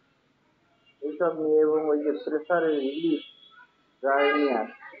থাকে, এইসব নিয়ে। এবং ওই যে প্রেসারের রিলিফ ব্রায়োনিয়া,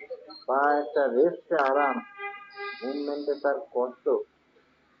 বা একটা রেস্টে আরাম, মুভমেন্টে তার কষ্ট,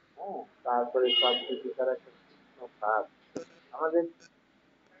 হ্যাঁ, তারপরে সব কিছু তার একটা কাজ। আমাদের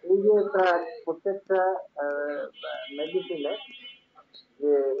এই যে প্রত্যেকটা মেডিসিনে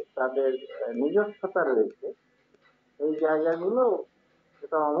যে তাদের নিজস্বতা রয়েছে, এই জায়গাগুলো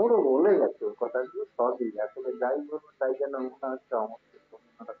সেটা অমরও বলে গেছে। ওই কথাগুলো সবই আসলে যাই বলবো তাই যেন মনে হচ্ছে অমরকে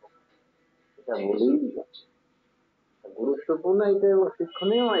অন্যরকম এটা বলেই যাচ্ছে। গুরুত্বপূর্ণ এটা এবং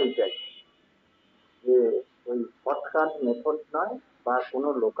শিক্ষণীয় এইটাই যে ওই শর্টকাট মেথড নয়, বা কোনো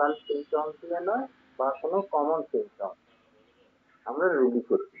লোকাল সিমটম দিয়ে নয়, বা কোনো কমন সিমটম আমরা রুগী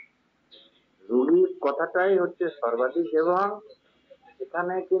করছি। রুগীর কথাটাই হচ্ছে সর্বাধিক। এবং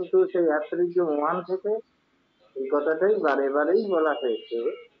এখানে কিন্তু সেই অ্যাপ্রিলিজম 1 থেকে এই কথাটাই বারে বারেই বলা হয়েছে,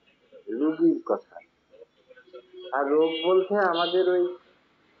 রুগীর কথা। আর রোগ বলতে আমাদের ওই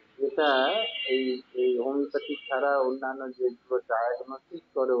যেটা এই এই হোমিওপ্যাথি ছাড়া অন্যান্য যেগুলো ডায়াগনোসিস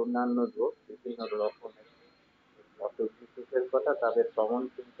করে অন্যান্য রোগ, বিভিন্ন রকমের অসুখ বিসুখের কথা, তাদের কমন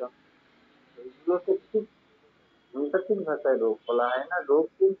সিমটম, এইগুলোকে ঠিক হোমিওপ্যাথিক ভাষায় রোগ বলা হয় না। রোগ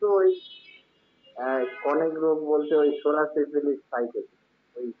কিন্তু ওই অনেক রোগ বলতে ওই সোরাসিবিলিস সাইকোসিস,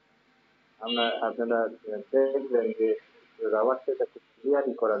 ওই আপনারা দেখবেন যে রবার্টস এটা খুব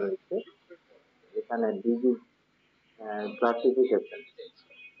ক্লিয়ারই করা রয়েছে, যেখানে ডিজিজ ক্লাসিফিকেশন,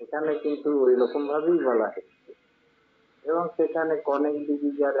 এখানে কিন্তু ওই রকম ভাবেই বলা হয়েছে। এবং সেখানে কনেক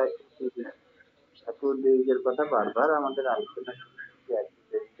ডিজিজ আর অ্যাকুট ডিজিজের কথা বারবার আমাদের আলোচনা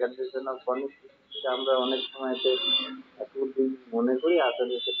করছি। জন্য কনেক ডিজিজকে আমরা অনেক সময়তে অ্যাকুট ডিজিজ মনে করি,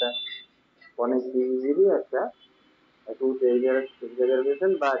 আসলে সেটা কনেক ডিজিজেরই একটা অ্যাকুট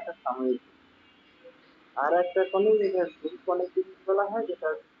এক্সাজারবেশন বা একটা সাময়িক। আর একটা কনেক কনেক ডিজিজ বলা হয় যেটা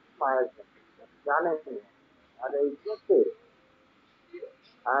মায়ের জানেন। আর এইগুলোতে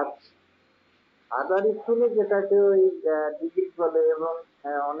আর আদার স্কুলে যেটাকে ওই ডিজিজ বলে, এবং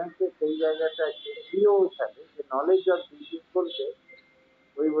অনেকে সেই জায়গাটা দিয়েও থাকে যে নলেজ অফ ডিজিজ বলতে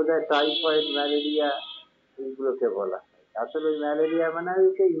ওই বোধহয় টাইফয়েড, ম্যালেরিয়া এইগুলোকে বলা হয়। আসলে ওই ম্যালেরিয়া মানে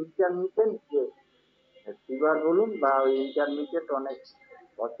হচ্ছে ইন্টারমিটেন্ট যে ফিভার বলুন, বা ওই ইন্টারমিটেন্ট অনেক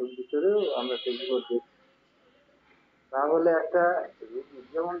অসুখ ভিতরেও আমরা সেগুলো দেখি। তাহলে একটা রোগী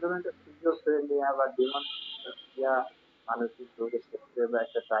যেমন ধরুন একটা স্কিজোফ্রেনিয়া বা ডিমেনশিয়া মানসিক রোগের ক্ষেত্রে বা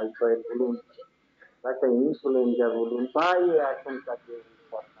একটা টাইফয়েড বলুন বা একটা ইনফ্লুয়েঞ্জা বলুন বা এই এখনকার যে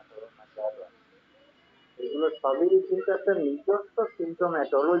করোনা ভাইরাস, এগুলো সবই কিন্তু একটা নিজস্ব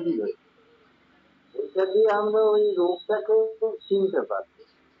সিমটোম্যাটোলজি রয়েছে। এটা দিয়ে আমরা ওই রোগটাকে চিনতে পারবো,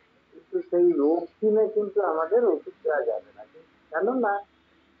 কিন্তু সেই রোগ চিনে কিন্তু আমাদের ওষুধ দেওয়া যাবে না। কেননা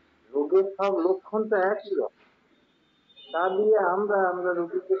রোগের সব লক্ষণ তো একই রকম, তা দিয়ে আমরা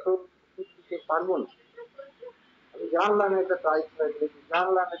রোগীকে তো ওষুধ দিতে পারবো না। আমি জানলাম এটা টাইফয়েড হয়েছে,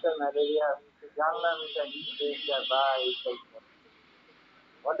 জানলাম এটা ম্যালেরিয়া হয়েছে, জানলাম এটা ইনফ্লুয়েঞ্জা বা এইসব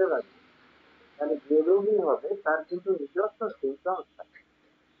হোয়াটেভার। তাহলে যে রোগী হবে তার কিন্তু নিজস্ব সিমটমস থাকে।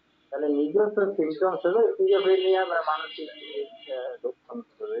 তাহলে নিজস্ব সিমটমস হলো স্কিজোফ্রেনিয়া বা মানসিক লক্ষণ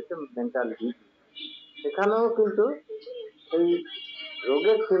রয়েছে, মেন্টাল ডিজিজ। সেখানেও কিন্তু এই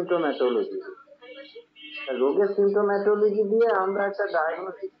রোগের সিমটোম্যাটোলজি, রোগের সিমটোম্যাটোলজি দিয়ে আমরা একটা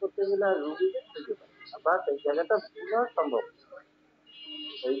ডায়াগনোসিস করতে গেলে আর রোগীকে খুঁজে পাই না, বা সেই জায়গাটা ভুল হওয়া সম্ভব।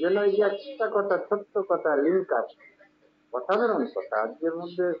 এই জন্য এই যে একটা কথা, ছোট্ট কথা, লিঙ্ক আছে, অসাধারণ কথা, আজকের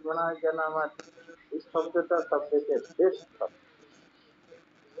মধ্যে মনে হয় যেন আমার এই শব্দটা সব থেকে বেস্ট শব্দ।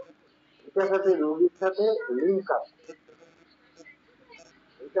 এটার সাথে রোগীর সাথে লিঙ্ক আছে,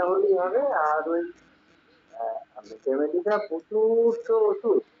 এটা হলেই হবে। আর ওই মেথেমেটিকা প্রচুর তো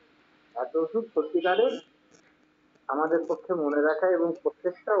ওষুধ, এত ওষুধ সত্যিকারের আমাদের পক্ষে মনে রাখা এবং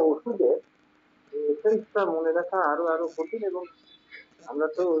প্রত্যেকটা ওষুধের এসেন্সটা মনে রাখা আরো আরো কঠিন। এবং আমরা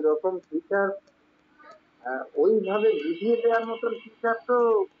তো ওই রকম টিচার, ওইভাবে বুঝিয়ে দেওয়ার মতন টিচার তো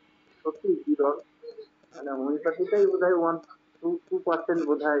সত্যি বিরল। মানে হোমিওপ্যাথিটাই বোধ হয় 1-2%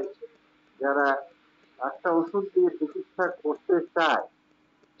 বোধ হয় যারা একটা ওষুধ দিয়ে চিকিৎসা করতে চায়,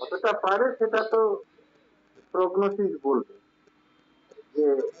 কতটা পারে সেটা তো প্রগনোসিস বলবে, যে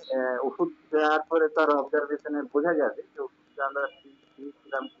ওষুধ দেওয়ার পরে তার অবজারভেশনে বোঝা যাবে যে ওষুধটা আমরা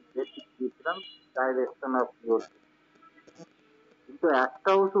দিয়েছিলাম কি বেশি দিয়েছিলাম, ডাইরেকশন অফ ইউর। কিন্তু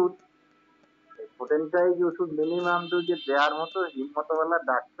একটা ওষুধ, পোটেনশাইজ ওষুধ মিনিমাম ডোজে দেওয়ার মতো হিম্মতওয়ালা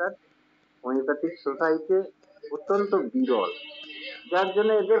ডাক্তার হোমিওপ্যাথিক সোসাইটি অত্যন্ত বিরল, যার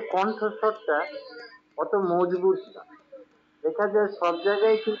জন্য এদের কণ্ঠস্বরটা অত মজবুত না। দেখা যায় সব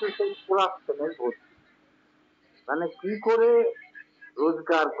জায়গায় কিন্তু সেই কোরাপশনের ভর্তি, মানে কি করে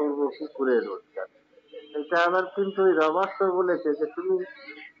রোজগার করবো, কি করে রোজগার। এটা আবার কিন্তু ওই রবার্ট তো বলেছে যে তুমি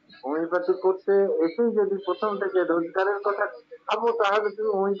হোমিওপ্যাথি করতে এসেই যদি প্রথম থেকে রোজগারের কথা ভাবো, তাহলে তুমি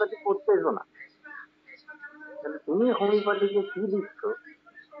হোমিওপ্যাথি করতে এসো না। তাহলে তুমি হোমিওপ্যাথিকে কি দিচ্ছ,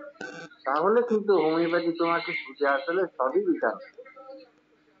 তাহলে কিন্তু হোমিওপ্যাথি তোমাকে সুদে আসলে সবই রিটার্ন।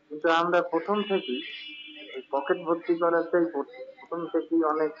 কিন্তু আমরা প্রথম থেকেই ওই পকেট ভর্তি করার চাই, প্রথম থেকেই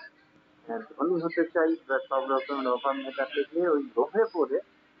অনেক ধনী হতে চাই বা সব রকমের অভাব মেটাতে গিয়ে ওই লোভে পড়ে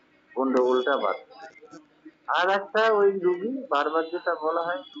গন্ডগোলটা বাড়ছে। আর একটা ওই রুগী বারবার যেটা বলা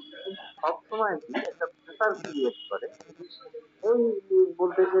হয়, রুগী কিন্তু সবসময় কি একটা প্রেশার ক্রিয়েট করে। এই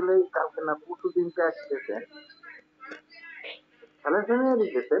বলতে গেলে কালকে না পরশু দিনকে এক পেশেন্ট, থ্যালাসেমিয়ারই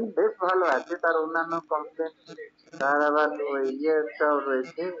পেশেন্ট, বেশ ভালো আছে, তার অন্যান্য কমপ্লেন, তার আবার ওই ইয়েটাও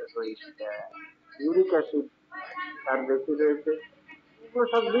রয়েছে, ওই ইউরিক অ্যাসিড তার বেশি রয়েছে, এগুলো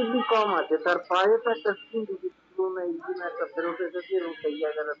সব দিব্যি কম আছে। তার পায়ে তো একটা স্কিন ডিজিজ, এই দিন একটা ফেরত এসেছে এবং সেই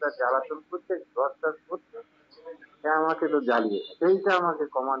জায়গাটা তার জ্বালাতন করছে, রস টস করছে, সে আমাকে তো জ্বালিয়ে, সেইটা আমাকে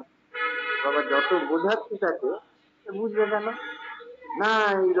কমান। বাবা যত বোঝাচ্ছি তাকে, সে বুঝবে কেন না,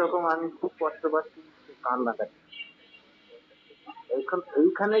 এইরকম আমি খুব কষ্ট পাচ্ছি, খুব কান্না কাটি।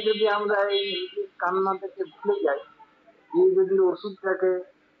 এইখানে যদি আমরা এই নিজের কান্না থেকে ভুলে যাই, দিয়ে যদি ওষুধটাকে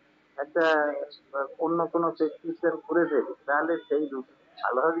একটা অন্য কোনো প্রেসক্রিপশন করে ফেলি, তাহলে সেই রোগী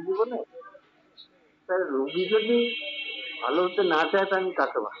ভালো হবে জীবনে। তাই রোগী যদি ভালো হতে না চায় তা আমি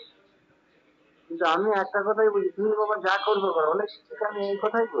কাকে ভালো। কিন্তু আমি একটা কথাই বলি, তুমি বাবা যা করবে করো, অনেক শিক্ষিকা আমি এই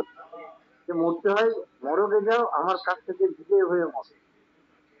কথাই বলি যে মরতে হয় মরগে যাও, আমার কাছ থেকে বিজয় হয়ে মরো।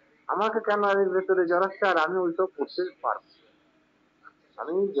 আমাকে কেন এর ভেতরে জড়াচ্ছে, আর আমি ওইসব করতে পারবো।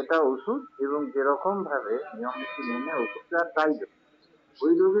 আমি যেটা ওষুধ এবং যেরকম ভাবে নিয়ম নীতি মেনে ওষুধটা তাই দেবো।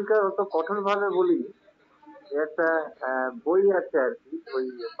 ওই রোগীকে অত কঠোর ভাবে বলিনি। একটা বই আছে আর কি, ওই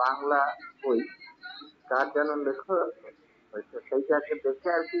বাংলা বই, কার যেন লেখক, সেইটাকে দেখে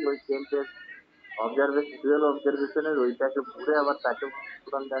আর কি, ওই টেন্টের অবজারভেশন, ডুয়েল অবজারভেশনের ওইটাকে পড়ে আবার তাকে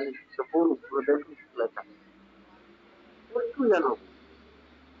পুরান জানি পড়ুন, পুরো দেখুন লেখা, একটু যেন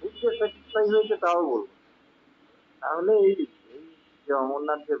খুব যে স্যাটিসফাই হয়েছে তাও বলবো। তাহলে এই এই যে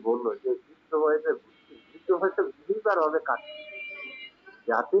অমরনাথ যে বললো যে বৃদ্ধ বয়সে বুঝিবার হবে কাজ,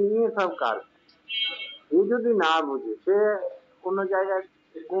 যাতে নিয়ে সব কাজ, সে যদি না বুঝে সে কোনো জায়গায়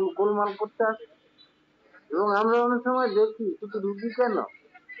গোলমাল করতে আসে। এবং আমরা অনেক সময় দেখি শুধু রুগী কেন,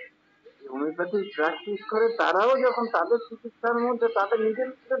 হোমিওপ্যাথি প্র্যাকটিস করে তারাও যখন তাদের চিকিৎসার মধ্যে তাদের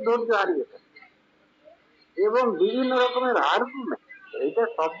নিজেদের ধৈর্য হারিয়ে ফেলে এবং বিভিন্ন রকমের আর্গুমেন্ট, এইটা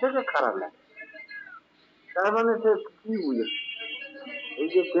সব থেকে খারাপ লাগে। তার মানে সে কি বুঝেছে? এই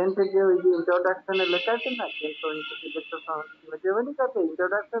যে কেন্টে যে ওই যে ইন্ট্রোডাকশনে লেখা আছে না, কেন্ট মেথিয়ামেটিকাতে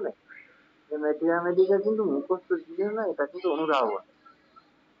ইন্ট্রোডাকশনে, যে মেথিয়ামেটিকা কিন্তু মুখস্থ জিনিস না, এটা কিন্তু অনুধাবন।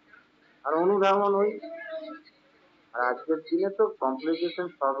 আর অনুধাবন ওই, আর আজকের দিনে তো কমপ্লিকেশন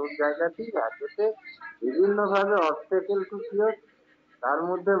সব জায়গাতেই আছে, বিভিন্ন ভাবে অবস্টেকেল টু ক্লিয়ার। তার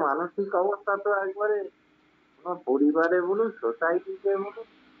মধ্যে মানসিক অবস্থা তো একবারে, কোনো পরিবারে বলুন, সোসাইটিতে বলুন,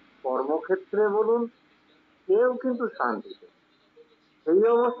 কর্মক্ষেত্রে বলুন, কেউ কিন্তু শান্তিতে। সেই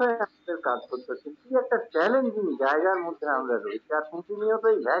অবস্থায় আমাদের কাজ করতে হচ্ছে, কি একটা চ্যালেঞ্জিং জায়গার মধ্যে আমরা রয়েছি। আর প্রতিনিয়ত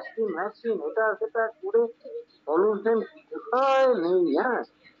এই ভ্যাকসিন ভ্যাকসিন এটা সেটা করে পলিউশন কোথায় নেই। হ্যাঁ,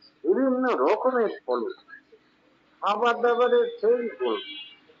 বিভিন্ন রকমের পলিউশন, খাবার দাবারের সেই বলব,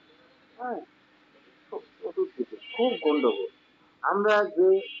 হ্যাঁ, চতুর্দিকে খুব গন্ডগোল। আমরা যে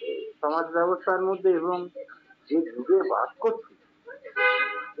সমাজ ব্যবস্থার মধ্যে এবং যে যুগে বাস করছি,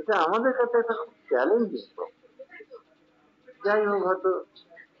 এটা আমাদের কাছে একটা খুব চ্যালেঞ্জিং। যাই হোক, হয়তো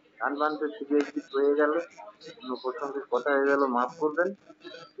গান বানতে শিখে একটু হয়ে গেল, অন্য প্রসঙ্গে কথা হয়ে গেল, মাফ করবেন।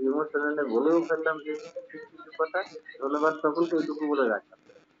 ইমোশনালে বলেও ফেললাম যে কিছু কিছু কথা। ধন্যবাদ সকলকে, এইটুকু বলে রাখলাম।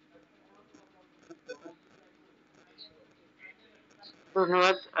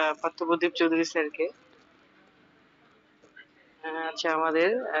 ধন্যবাদ পার্থপ্রদীপ চৌধুরী স্যারকে। আচ্ছা, আমাদের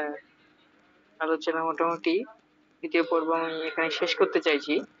আলোচনা মোটামুটি দ্বিতীয় পর্ব আমি এখানে শেষ করতে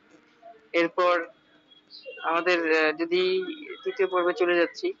চাইছি। এরপর আমাদের যদি তৃতীয় পর্বে চলে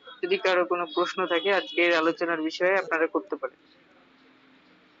যাচ্ছি, যদি কারো কোনো প্রশ্ন থাকে আজকের আলোচনার বিষয়ে আপনারা করতে পারেন।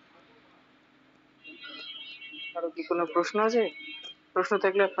 কারো কি কোনো প্রশ্ন আছে? প্রশ্ন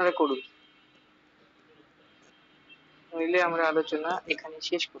থাকলে আপনারা করুন, নইলে আমরা আলোচনা এখানে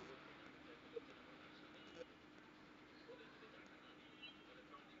শেষ করব।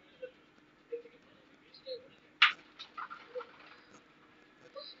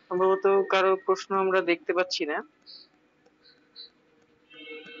 সম্ভবত কারো প্রশ্ন আমরা দেখতে পাচ্ছি না।